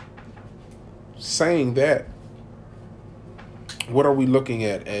 So saying that, what are we looking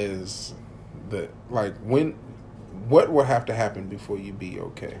at as what would have to happen before you be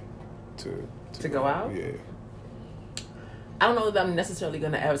okay to go out? Yeah. I don't know if I'm necessarily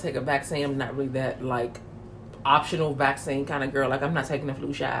going to ever take a vaccine. I'm not really that, like, optional vaccine kind of girl. Like, I'm not taking a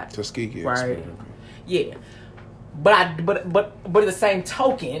flu shot. Tuskegee. Right. Yeah. But at the same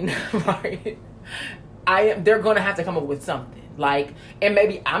token, right, they're going to have to come up with something. Like, and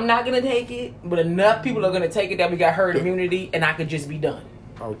maybe I'm not going to take it, but enough people are going to take it that we got herd immunity and I could just be done.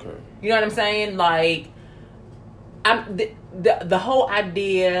 Okay. You know what I'm saying? Like, the whole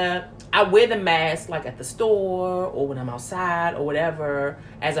idea, I wear the mask like at the store or when I'm outside or whatever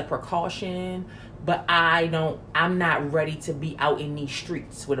as a precaution, but I'm not ready to be out in these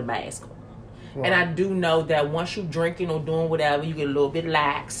streets with a mask on. Right. And I do know that once you drinking or doing whatever, you get a little bit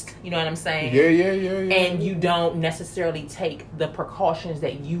laxed. You know what I'm saying? Yeah. And you don't necessarily take the precautions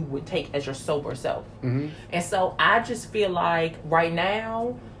that you would take as your sober self. Mm-hmm. And so I just feel like right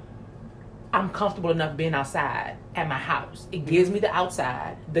now, I'm comfortable enough being outside at my house. It gives me the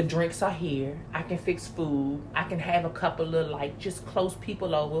outside. The drinks are here. I can fix food. I can have a couple of like just close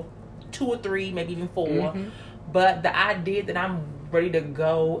people over, 2 or 3, maybe even 4. Mm-hmm. But the idea that I'm ready to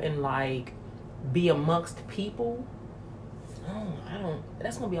go and like be amongst people,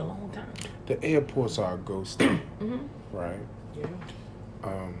 that's gonna be a long time. The airports are a ghost town, right? Yeah.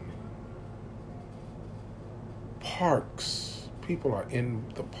 Parks. People are in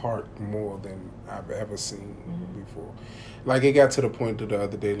the park more than I've ever seen before. Like, it got to the point the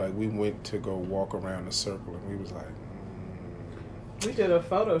other day, like, we went to go walk around the circle, and we was like, We did a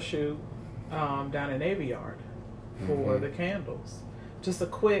photo shoot down in Navy Yard for the candles. Just a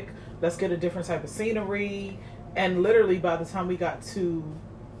quick, let's get a different type of scenery. And literally, by the time we got to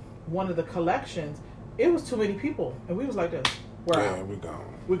one of the collections, it was too many people. And we was like this. We're out.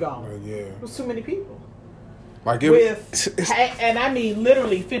 We're gone. Yeah. It was too many people. Like and I mean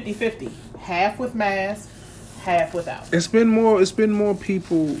literally 50-50. Half with masks, half without. It's been more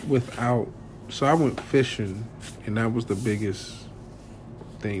people without. So I went fishing, and that was the biggest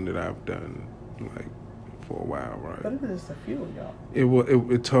thing that I've done, like, for a while, right? But it was just a few of y'all.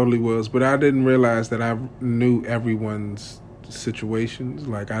 It totally was, but I didn't realize that I knew everyone's situations.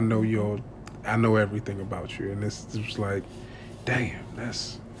 Like, I know everything about you, and it's just like, damn,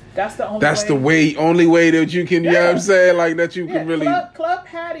 that's the only way that you can, you know what I'm saying? Like, that you can really. Club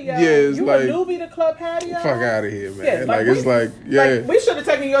patio. Yeah, it's you like. a newbie to club patio? Fuck out of here, man. Yeah, like it's like, yeah. Like, we should have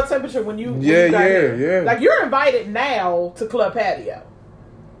taken your temperature when you. Yeah. Like, you're invited now to club patio.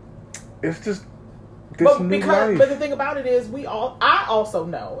 It's just. But the thing about it is, I also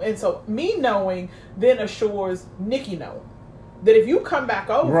know, and so me knowing then assures Nikki knowing that if you come back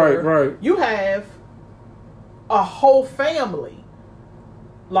over, right, you have a whole family.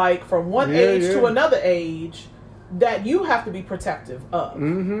 Like, from one age to another age, that you have to be protective of.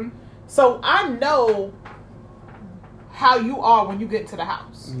 Mm-hmm. So I know how you are when you get into the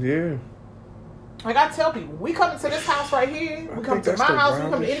house. Yeah. Like, I tell people, we come into this house right here, we come to my house, we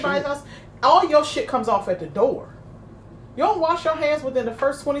come to anybody's house, all your shit comes off at the door. You don't wash your hands within the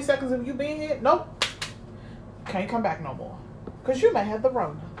first 20 seconds of you being here? Nope. Can't come back no more. Because you may have the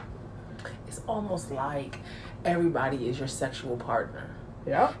Rona. It's almost like everybody is your sexual partner.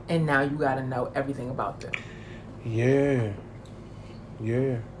 Yeah. And now you got to know everything about them. Yeah.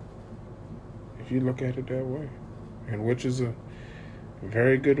 Yeah. If you look at it that way. And which is a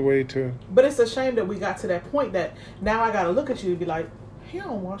very good way to... But it's a shame that we got to that point that now I got to look at you and be like, he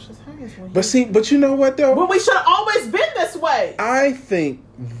don't wash his hands when But you know what though? Well, we should have always been this way. I think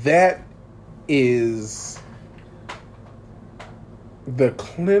that is the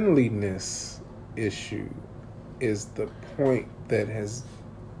cleanliness issue is the point that has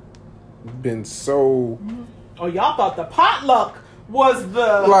been so. Oh, y'all thought the potluck was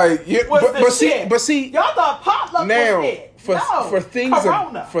the like yeah, was but, the but shit. see, but see, y'all thought potluck now was it. for No, for things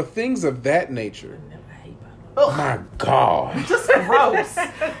Corona. for things of that nature. Ugh, My God. just gross.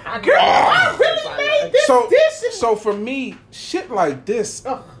 Girl, I really made this dish. And... So for me, shit like this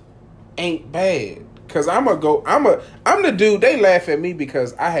Ugh. ain't bad. Cause I'm the dude. They laugh at me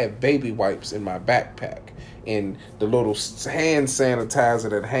because I have baby wipes in my backpack and the little hand sanitizer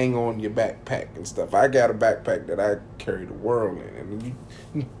that hang on your backpack and stuff. I got a backpack that I carry the world in.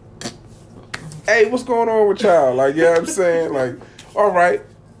 And hey, what's going on with y'all? Like, you know what I'm saying? Like, all right.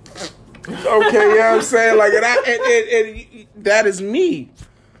 Okay, you know what I'm saying? Like, and that is me.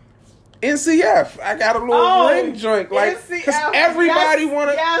 NCF, I got a little ring joint, like, because everybody want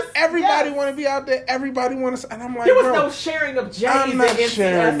to be out there. Everybody want to, and I'm like, there was bro, no sharing of J's I'm not in NCF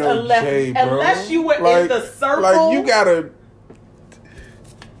sharing no J, bro. unless you were like, in the circle. Like, you gotta.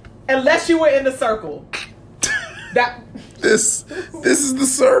 Unless you were in the circle. That This is the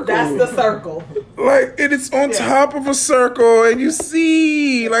circle. that's the circle. Like, and it's on top of a circle, and you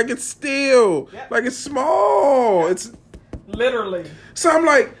see, like, it's still, like, it's small. It's Literally. so I'm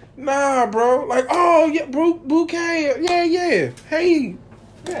like. Nah, bro. Like, oh, yeah, bouquet. Yeah. Hey.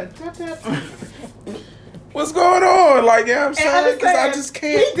 Yeah, tap. What's going on? Like, yeah, I'm And I'm saying, because I just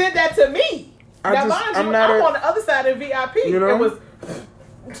can't. He did that to me. Now, mind you, I'm on the other side of VIP. You know? It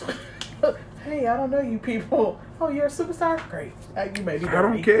was, hey, I don't know you people. Oh, you're a superstar? Great. You may be I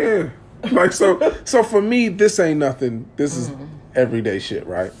don't care. Like, so for me, this ain't nothing. This is everyday shit,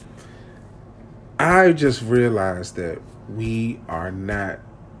 right? I just realized that we are not.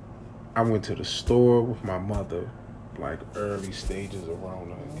 I went to the store with my mother, like early stages of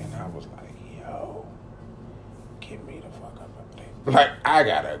Rona, and I was like, yo, get me the fuck up out there. Like, I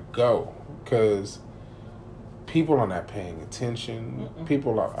gotta go, because people are not paying attention.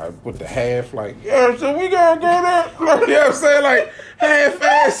 People are with the half, like, yeah, so we gotta go there. Like, you know what I'm saying? Like,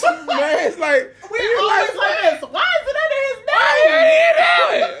 half-ass, man, it's like, We're always like this. Why is it under his name?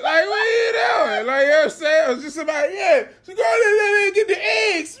 what you doing? Like, what you doing? Like, you know what I'm saying? It was just about, so go there and get the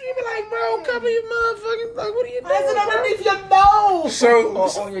eggs. You be like, bro, cover your motherfucking, like, what are you doing? Why is it underneath your nose? So,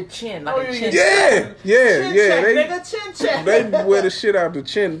 Or on your chin, like a chin. yeah. Chin check, They, nigga, chin check. they wear the shit out the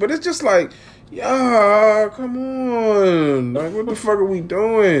chin. But it's just like, come on. Like, what the fuck are we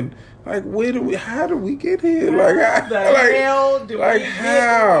doing? Like, how do we get here? Like, hell do like we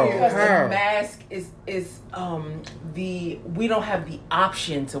how? get here? Because How? the mask is we don't have the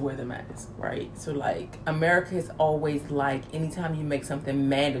option to wear the mask, right? So like America is always like anytime you make something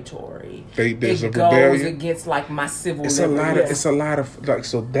mandatory, There's a it goes rebellion. against like my civil It's liberties. a lot of like,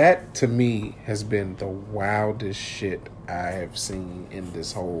 so that to me has been the wildest shit I have seen in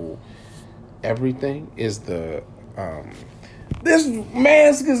this whole everything is the this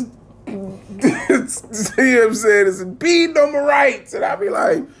mask is see what I'm saying, it's impeding on my rights, and I be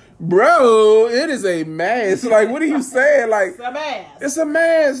like, bro, it is a mask. Like, what are you saying? Like, It's a mask. it's a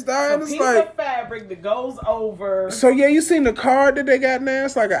mask, dog. A It's piece like, of fabric that goes over. so yeah, you seen the card that they got now?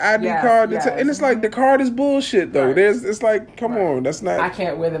 It's like an ID Yes, card, yes. and it's like the card is bullshit though. Right. It's like, come on, that's not. I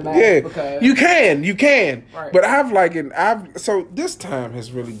can't wear the mask Yeah, because you can, Right. but so this time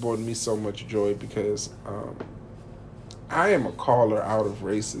has really brought me so much joy because I am a caller out of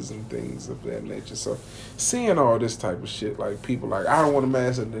races and things of that nature. So seeing all this type of shit, like people like, I don't want a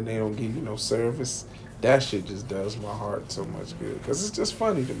mask, and then they don't give you no service. That shit just does my heart so much good because it's just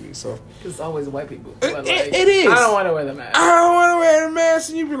funny to me. So it's always white people. It- But, it is. I don't want to wear the mask. I don't want to wear the mask,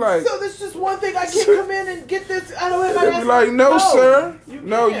 and you be like, So there's just one thing I can't come in and get this. I don't have my they mask. be like, no, sir. You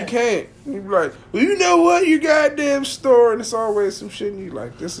No, you can't. You be like, well, you know what? You goddamn store, and it's always some shit. And you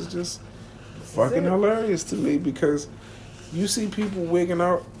like, this is just fucking hilarious to me because you see people wigging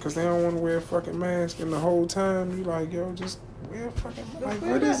out because they don't want to wear a fucking mask, and the whole time you like, yo, just wear a fucking mask. Like,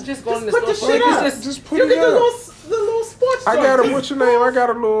 what is? Just go in the put the store. shit Like, up. it's Just put You it get the up. little sports. I got a, joint. what's your name? I got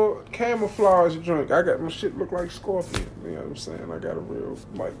a little camouflage drink. I got my shit look like Scorpion. You know what I'm saying? I got a real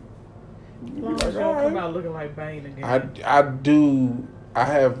like As long as you don't come out looking like Bane again. I do. I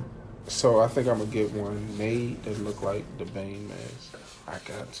have. So I think I'm gonna get one made that look like the Bane mask. I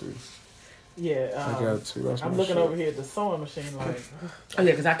got to. Yeah, I got to. That's I'm my looking shit. over here at the sewing machine like. Oh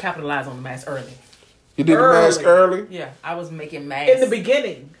yeah, because I capitalized on the mask early. You did the mask early? Yeah, I was making masks In the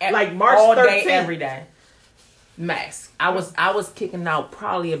beginning, like March all 13th. day, every day. Masks. I was kicking out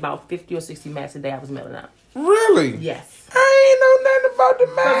probably about 50 or 60 masks a day. I was mailing out. Really? Yes. I ain't know nothing about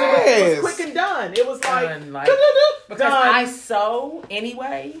the mask. It was quick and done. It was like, Because done. I sew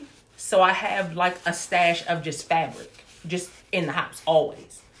anyway, so I have like a stash of just fabric, just in the house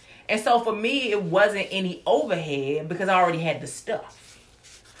always. And so for me, it wasn't any overhead because I already had the stuff.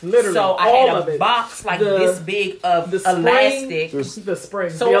 Literally, So I all had of a it. box like this big of the spring, elastic. the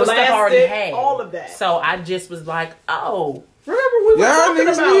spring, So the it was elastic, stuff I already had. all of that. So I just was like, oh. Remember we were Y'all talking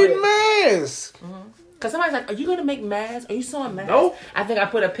niggas about need it. masks. Because somebody's like, are you going to make masks? Are you sewing masks? Nope. I think I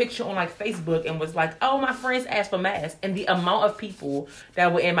put a picture on like Facebook and was like, oh, my friends asked for masks. And the amount of people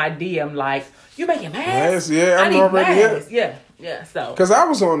that were in my DM like, you making masks? Masks? Yeah, I I'm need already here. masks. Yeah, so. Because I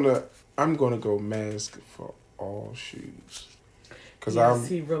was on the, I'm going to go mask for all shoes. Because Yes,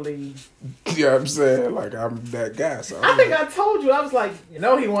 he really. you know what I'm saying? Like, I'm that guy. So I think I told you. I was like,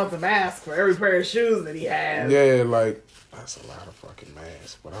 he wants a mask for every pair of shoes that he has. Yeah, like, that's a lot of fucking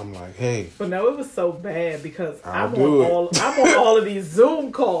masks. But I'm like, hey. But no, it was so bad because I'm do on all of these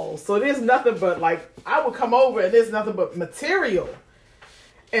Zoom calls. So there's nothing but like I would come over and there's nothing but material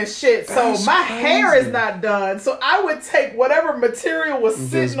and shit. So That's my crazy. hair is not done. So I would take whatever material was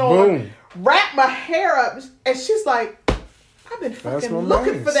sitting on, boom. wrap my hair up, and she's like, I've been That's fucking my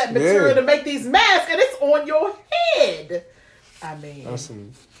looking mask. for that material Yeah. to make these masks, and it's on your head. I mean, That's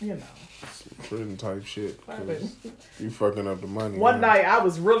some prison type shit. 'Cause you fucking up the money. One man. night I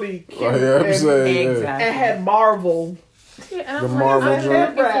was really cute Like, yeah, I'm and, saying, yeah. Exactly. and had Marvel. Yeah, and The I'm Marvel like, I'm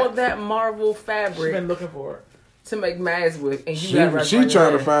joint. looking for that Marvel She's fabric been looking for it. to make masks with. And you got She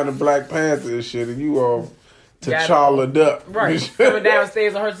trying to find the Black Panther and shit, and you all Got it. T'Challa'd up. Right. Coming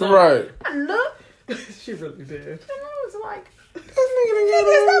downstairs on her side. Right. I look. She really did. And I was like, This nigga done got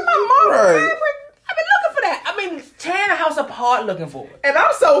is that my Marvel Right. fabric? I've been looking for that. I mean, tearing a house apart looking for it. And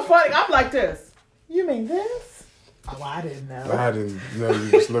I'm so funny. I'm like this. You mean this? Oh, I didn't know. I didn't know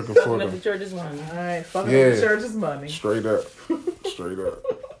you was looking for Fucking up the them. church's money. All right, fucking Yeah. up the church's money. Straight up. Straight up.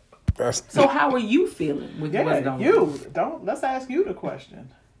 That's So how are you feeling with what's Yeah, going on? you don't. Let's ask you the question.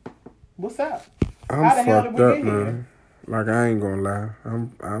 What's up? I'm How the hell did fucked we up, get man. here? Like, I ain't gonna lie.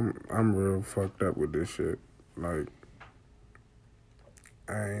 I'm real fucked up with this shit. Like,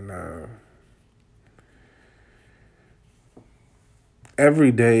 I ain't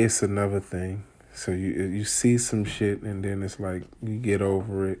every day it's another thing. So you see some shit and then it's like you get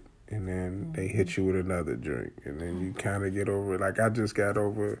over it and then they hit you with another drink and then you kind of get over it. Like, I just got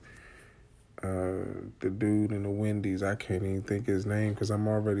over the dude in the Wendy's. I can't even think his name because I'm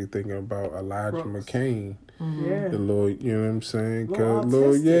already thinking about Elijah Brooks. McCain. Yeah. The little, you know what I'm saying? Little Cause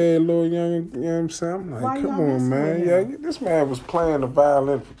little, autistic. little young, you know what I'm saying? I'm like, Why come y'all on, messing man. with Yeah, him? this man was playing the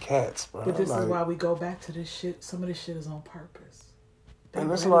violin for cats, bro. But this like, is why we go back to this shit. Some of this shit is on purpose. They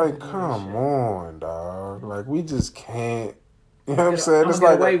and it's ready like, to do this come shit. on, dog. Like, we just can't. You know what I'm Get- saying? I'ma It's get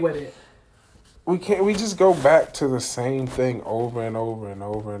like away with it. we can't. We just go back to the same thing over and over and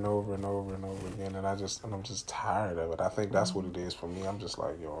over and over and over and over again. And I'm just tired of it. I think that's what it is for me. I'm just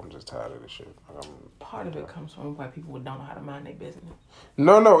like, yo, I'm just tired of this shit. Part of it comes from why people don't know how to mind their business.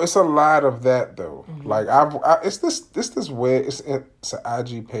 No, it's a lot of that though. Like it's this weird. It's an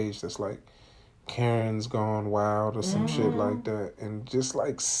IG page that's like Karen's Gone Wild or some shit like that, and just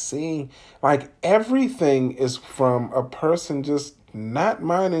like seeing like everything is from a person just not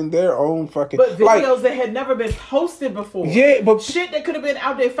minding their own fucking But videos like, that had never been posted before. Yeah, but shit that could have been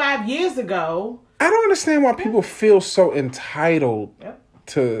out there 5 years ago. I don't understand why people feel so entitled Yep.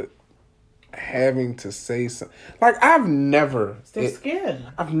 to having to say something. Like I've never It's their skin.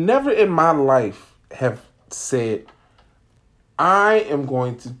 I've never in my life have said, I am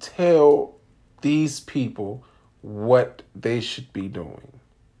going to tell these people what they should be doing.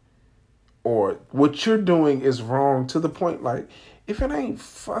 Or what you're doing is wrong to the point like, if it ain't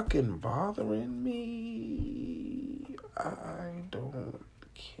fucking bothering me, I don't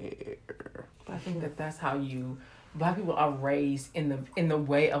care. I think that's how Black people are raised in the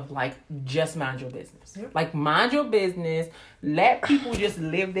way of like just mind your business. Yep. Like mind your business, let people just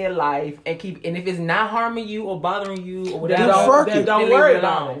live their life and if it's not harming you or bothering you or whatever, fuck it. Don't leave worry it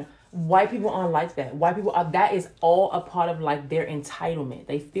about alone. it. White people aren't like that. White people are, that is all a part of like their entitlement.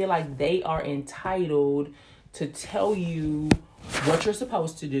 They feel like they are entitled to tell you what you're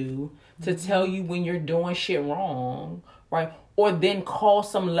supposed to do, to tell you when you're doing shit wrong, right? or then call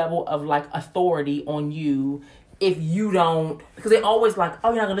some level of like authority on you if you don't, because they always like, oh,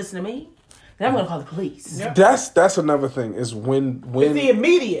 you're not gonna listen to me? Then I'm gonna call the police. Yep. That's another thing is when it's the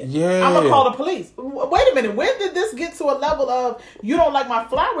immediate. Yeah, I'm gonna call the police. Wait a minute. When did this get to a level of you don't like my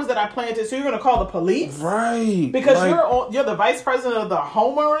flowers that I planted, so you're gonna call the police? Right. Because you're the vice president of the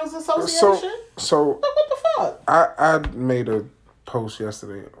homeowners association. So what the fuck? I made a post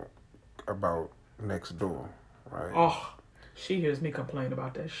yesterday about Nextdoor, right? Oh, she hears me complain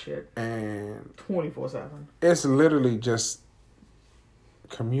about that shit and 24/7. It's literally just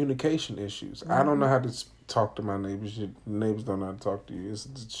communication issues. I don't know how to talk to my neighbors. Your neighbors don't know how to talk to you. It's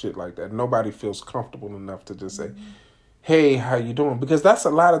shit like that. Nobody feels comfortable enough to just say, hey, how you doing? Because that's a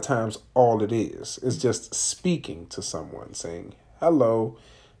lot of times all it is. It's just speaking to someone, saying, hello,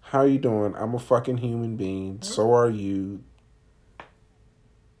 how you doing? I'm a fucking human being. So are you.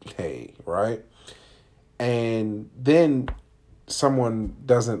 Hey, right? And then someone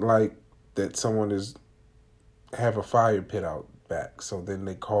doesn't like that someone have a fire pit out back, so then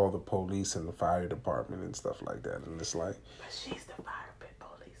they call the police and the fire department and stuff like that, and it's like, but she's the fire pit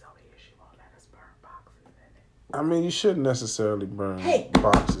police over here. She won't let us burn boxes in it. I mean, you shouldn't necessarily burn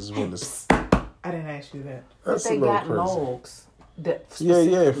boxes when it's. I didn't ask you that. That's but they a little got crazy. logs.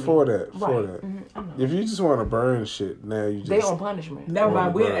 Yeah, for that. Mm-hmm. If you just want to burn shit, now you just they on punishment. Never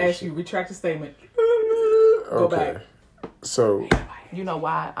mind. We didn't ask you. Retract the statement. Go back. So you know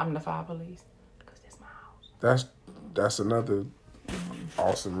why I'm the fire police? Because that's my house. That's another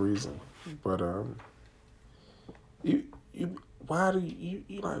awesome reason. But you why do you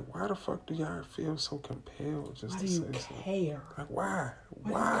like, why the fuck do y'all feel so compelled just to say something? Care? Like why?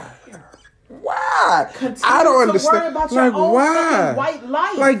 Why? Continue I don't to understand. Worry about like your own why? White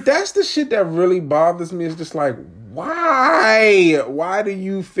life. Like that's the shit that really bothers me. It's just like why? Why do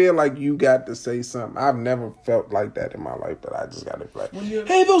you feel like you got to say something? I've never felt like that in my life, but I just got to be like,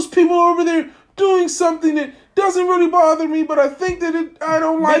 hey, those people over there doing something that doesn't really bother me, but I think that I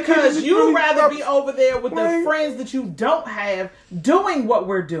don't like it. Because you'd really rather be over there with the friends that you don't have doing what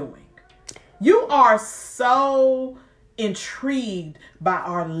we're doing. You are so intrigued by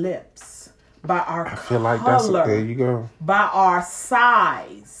our lips, by our color. I feel like there you go. By our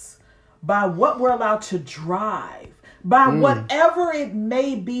size, by what we're allowed to drive, by whatever it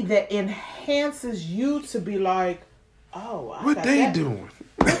may be that enhances you to be like, oh, what they doing?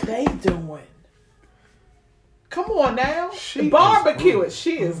 What they doing? Come on now. Barbecue it.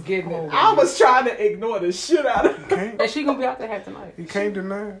 She is getting it. I was trying to ignore the shit out of her. And she gonna be out there half the night. You can't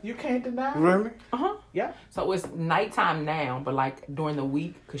deny it. You can't deny it. Really? Uh-huh. Yeah. So it's nighttime now, but like during the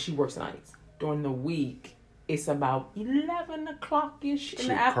week, because she works nights. During the week, it's about 11 o'clock-ish in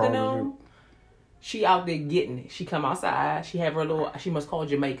the afternoon. She out there getting it. She come outside. She have her little. She must call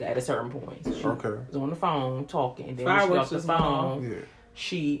Jamaica at a certain point. She was on the phone talking. And then when she got off the phone,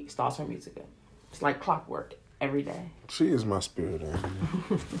 she starts her music up. It's like clockwork every day. She is my spirit animal.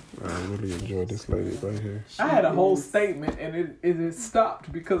 I really enjoy this lady right here. I had a whole statement and it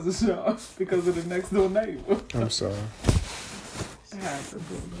stopped because of Sean, because of the next door neighbor. I'm sorry. She's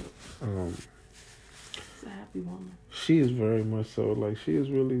a happy woman. She is very much so. Like she is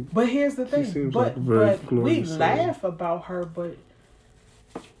really. But here's the thing. But we laugh about her, but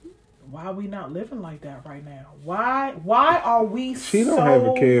why are we not living like that right now? Why are we She don't have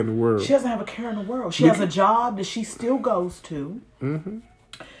a care in the world. She doesn't have a care in the world. She has a job that she still goes to. Mm-hmm.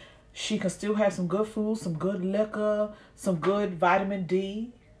 She can still have some good food, some good liquor, some good vitamin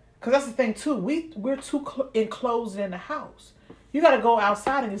D. Because that's the thing, too. We're too enclosed in the house. You got to go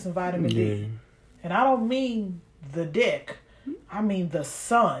outside and get some vitamin D. And I don't mean the dick. I mean the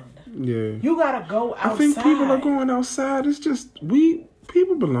sun. Yeah. You got to go outside. I think people are going outside. It's just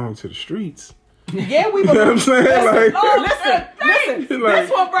people belong to the streets. Yeah, we belong. You know what I'm saying? Listen. Like,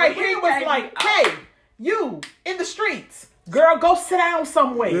 this one right here was like, hey, you in the streets. Girl, go sit down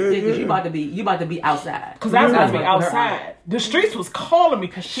somewhere. Yeah, because you about to be outside. Because I was about to be outside. The streets was calling me.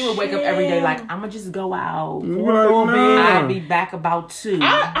 Because she would wake up every day like, I'm going to just go out for a little bit. I'll be back about 2.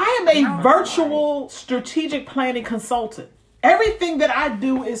 I am a virtual strategic planning consultant. Everything that I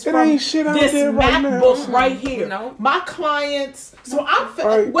do is from this MacBook right here. No. My clients. So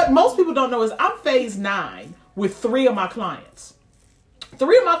what most people don't know is I'm phase 9 with 3 of my clients.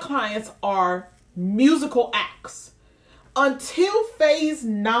 3 of my clients are musical acts. Until phase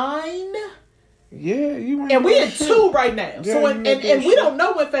 9. Yeah, and we in 2 right now. Yeah, so and we don't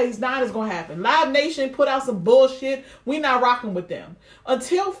know when phase 9 is gonna happen. Live Nation put out some bullshit. We not rocking with them.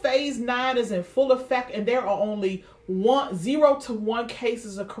 Until phase 9 is in full effect and there are only 0 to 1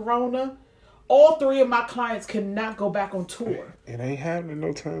 cases of corona, all 3 of my clients cannot go back on tour. It ain't happening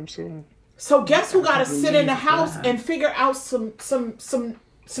no time soon. So guess who got to sit in the house and figure out some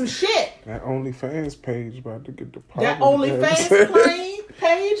shit? That OnlyFans page about to get the That OnlyFans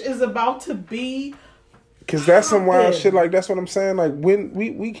page is about to be. Cause that's some wild shit. Like that's what I'm saying. Like when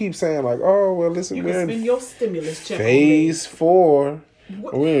we keep saying like, oh well, listen, You we're can in spend your stimulus check. phase 4.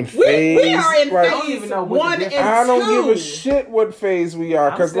 We're in phase. We are in like, phase 1 and 2. I don't give a shit what phase we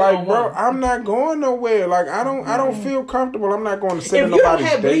are, cause like, bro, I'm not going nowhere. Like I don't feel comfortable. I'm not going to sit in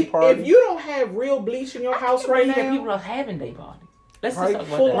nobody's day party. If you don't have real bleach in your house right now, people are having day parties. Let's like, just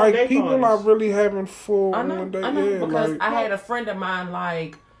talk about that. Like people are really having full I know, one day. I know, yeah, because like, I had a friend of mine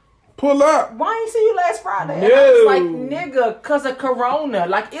like, pull up. why ain't see you last Friday? No. And I was like, nigga, cause of Corona.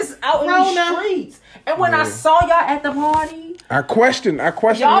 Like it's out in the streets. And when I saw y'all at the party, I questioned y'all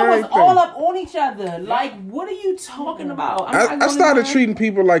everything. was all up on each other. Like, what are you talking about? I started treating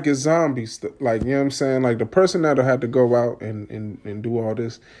people like it's zombies. Like, you know what I'm saying? Like the person that'll have to go out and do all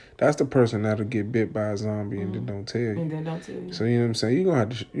this, that's the person that'll get bit by a zombie and then don't tell you. And then don't tell you. So you know what I'm saying? You're gonna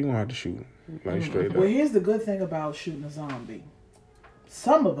have to shoot him. Like straight up. Well, here's the good thing about shooting a zombie.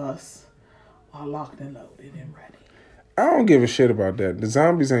 Some of us are locked and loaded and ready. I don't give a shit about that. The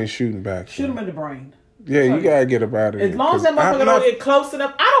zombies ain't shooting back. Shoot them in the brain. Yeah, you gotta get about it. As long as that motherfucker don't get close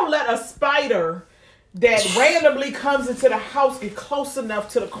enough. I don't let a spider that randomly comes into the house get close enough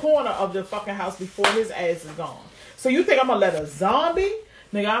to the corner of the fucking house before his ass is gone. So you think I'm gonna let a zombie?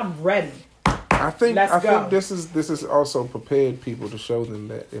 Nigga, I'm ready. I think this is also prepared people to show them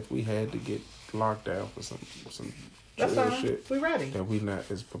that if we had to get locked down for some That's fine. shit, We ready. that we not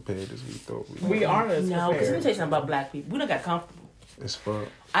as prepared as we thought we were. We aren't as No, because let me prepared. tell you something about black people. We done got comfortable. It's fuck.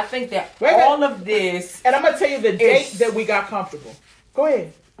 I think that Wait. all of this. And I'm gonna tell you the date that we got comfortable. Go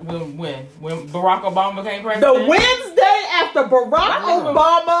ahead. When Barack Obama became The president. Wednesday after Barack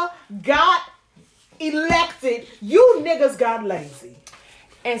Obama got elected, you niggas got lazy.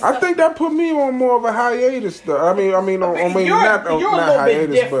 And so, I think that put me on more of a hiatus. Though. I mean, you're not a little bit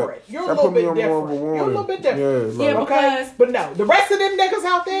hiatus, different. but You're a that little put me bit on more of a different. warning. You're a little bit different. Yeah, like, because But no, the rest of them niggas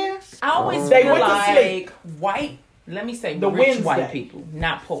out there, I always They feel went to like white, let me say The rich Wednesday. white people,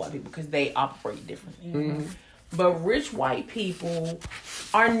 not poor white people, because they operate differently. Mm-hmm. But rich white people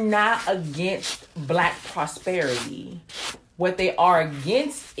are not against black prosperity. What they are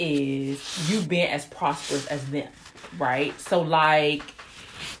against is you being as prosperous as them, right? So like,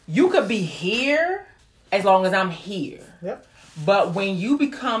 you could be here as long as I'm here. Yep. But when you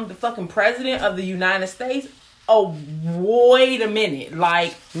become the fucking president of the United States, oh, wait a minute.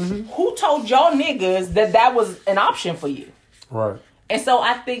 Like, who told y'all niggas that was an option for you? right. And so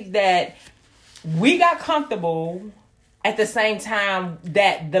I think that we got comfortable at the same time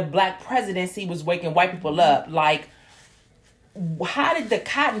that the black presidency was waking white people up. Like, how did the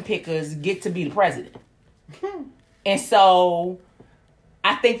cotton pickers get to be the president? And so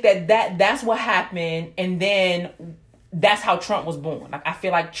I think that's what happened. And then that's how Trump was born. Like, I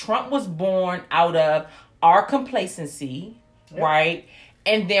feel like Trump was born out of our complacency, right?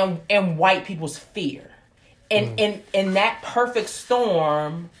 And then and white people's fear. And that perfect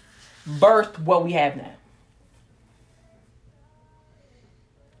storm birthed what we have now.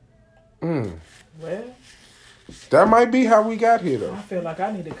 Well, That might be how we got here, though. I feel like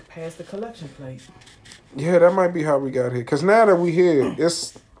I need to pass the collection plate. Yeah, that might be how we got here. Because now that we here, I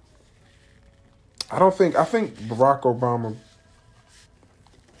think Barack Obama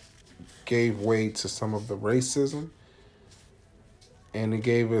gave way to some of the racism, and it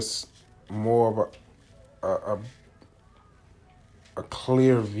gave us more of a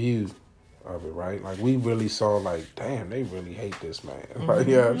clear view of it, right? Like, we really saw, like, damn, they really hate this man. Like,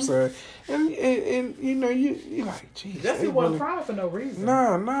 you know what I'm saying? And you know, you like, geez. Jesse wasn't crying for no reason.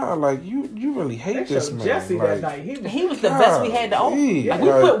 Nah, like, you really hate They this showed man. Jesse like, that night. He was the best we had to offer. Yeah,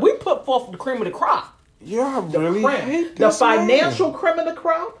 Like, we put forth the cream of the crop. y'all really hate The this financial man. cream of the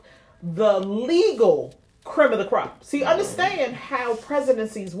crop, the legal cream of the crop. See, understand how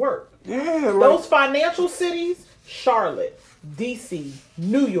presidencies work. Yeah, like, Those financial cities, Charlotte, DC,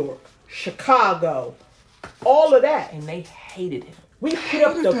 New York, Chicago, all of that. And they hated him. We put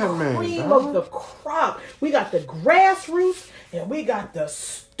up the that man, cream dog. of the crop. We got the grassroots and we got the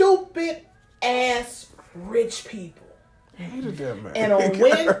stupid ass rich people. hated that man.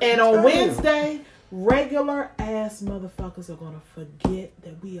 And on Wednesday, regular ass motherfuckers are gonna forget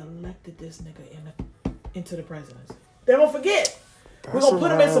that we elected this nigga into the presidency. They're gonna forget. We're gonna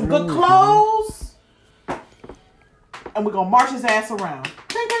put him in some good clothes, and we're gonna march his ass around.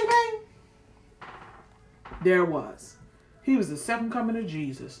 Bang, bang, bang. There it was. He was the second coming of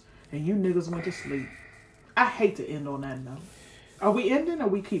Jesus, and you niggas went to sleep. I hate to end on that note. Are we ending or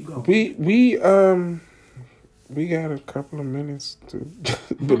we keep going? We got a couple of minutes to,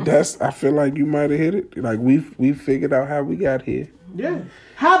 but I feel like you might have hit it. Like we figured out how we got here. Yeah.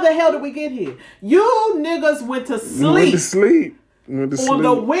 How the hell did we get here? You niggas went to sleep. On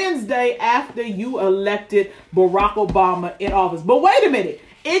the Wednesday after you elected Barack Obama in office. But wait a minute.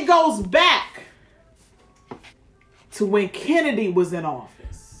 It goes back to when Kennedy was in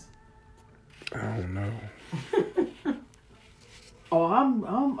office. I don't know. Oh,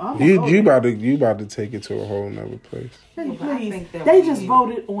 I'm you about to take it to a whole nother place. Hey, please. They just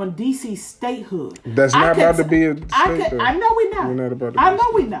voted on DC statehood. That's not about to be a state. I know we're not. We're not about to I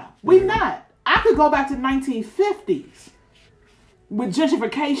know we're not. We're not. I could go back to 1950s with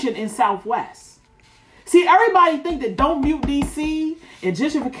gentrification in Southwest. See, everybody think that Don't Mute DC and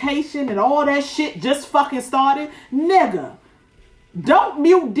gentrification and all that shit just fucking started. Nigga, Don't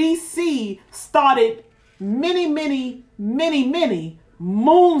Mute DC started many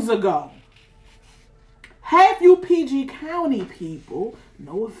moons ago. Half you PG County people,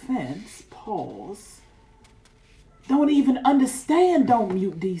 no offense, pause, don't even understand Don't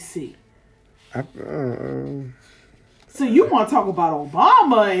Mute DC. So you want to talk about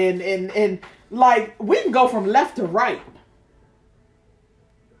Obama and like, we can go from left to right.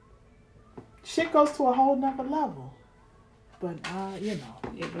 Shit goes to a whole nother level. But you know.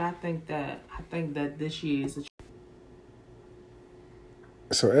 Yeah, but I think that this year is a.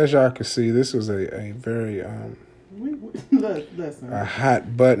 So as y'all can see, this was a very listen. a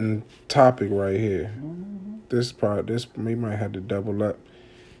hot button topic right here. Mm-hmm. We might have to double up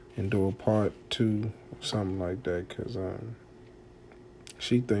and do a part 2 or something like that, because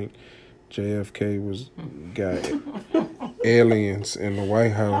she think JFK got aliens in the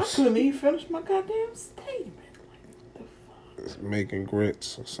White House. I couldn't even finish my goddamn statement. Making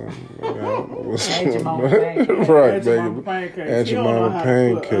grits or something. Like, I don't know what's going on. Right, making Aunt Jemima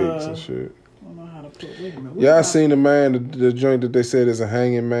pancakes and shit. I don't know how to put. Y'all seen the man, the joint that they said is a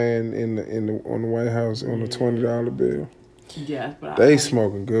hanging man on the White House on a $20 bill. Yeah, but they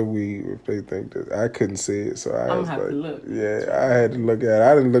smoking good weed if they think that. I couldn't see it, so I was like, to look. Yeah, I had to look at it.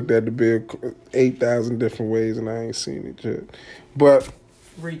 I didn't look at the bill 8,000 different ways, and I ain't seen it yet. But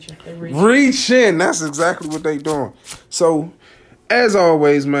reaching. That's exactly what they doing. So, as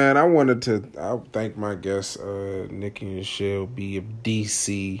always, man, I'll thank my guests, Nikki and Shelby of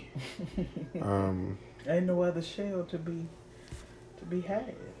DC. Ain't no other shell to be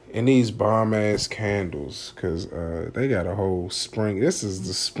had. And these bomb ass candles, because they got a whole spring. This is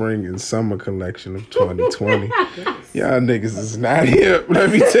the spring and summer collection of 2020. Y'all niggas is not hip.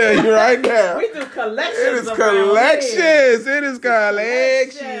 Let me tell you right now. We do collections. It is collections. It is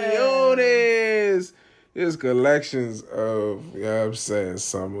collections. It's collections of, you know what I'm saying,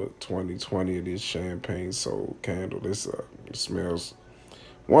 summer 2020 of this champagne soul candle. This it smells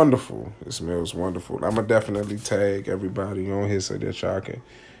wonderful. It smells wonderful. I'm going to definitely tag everybody on here so that y'all can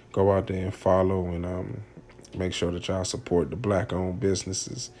go out there and follow and make sure that y'all support the black-owned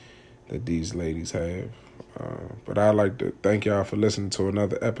businesses that these ladies have. But I'd like to thank y'all for listening to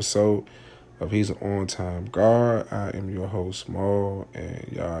another episode of He's an On-Time Guard. I am your host, Maul, and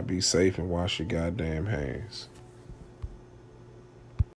y'all be safe and wash your goddamn hands.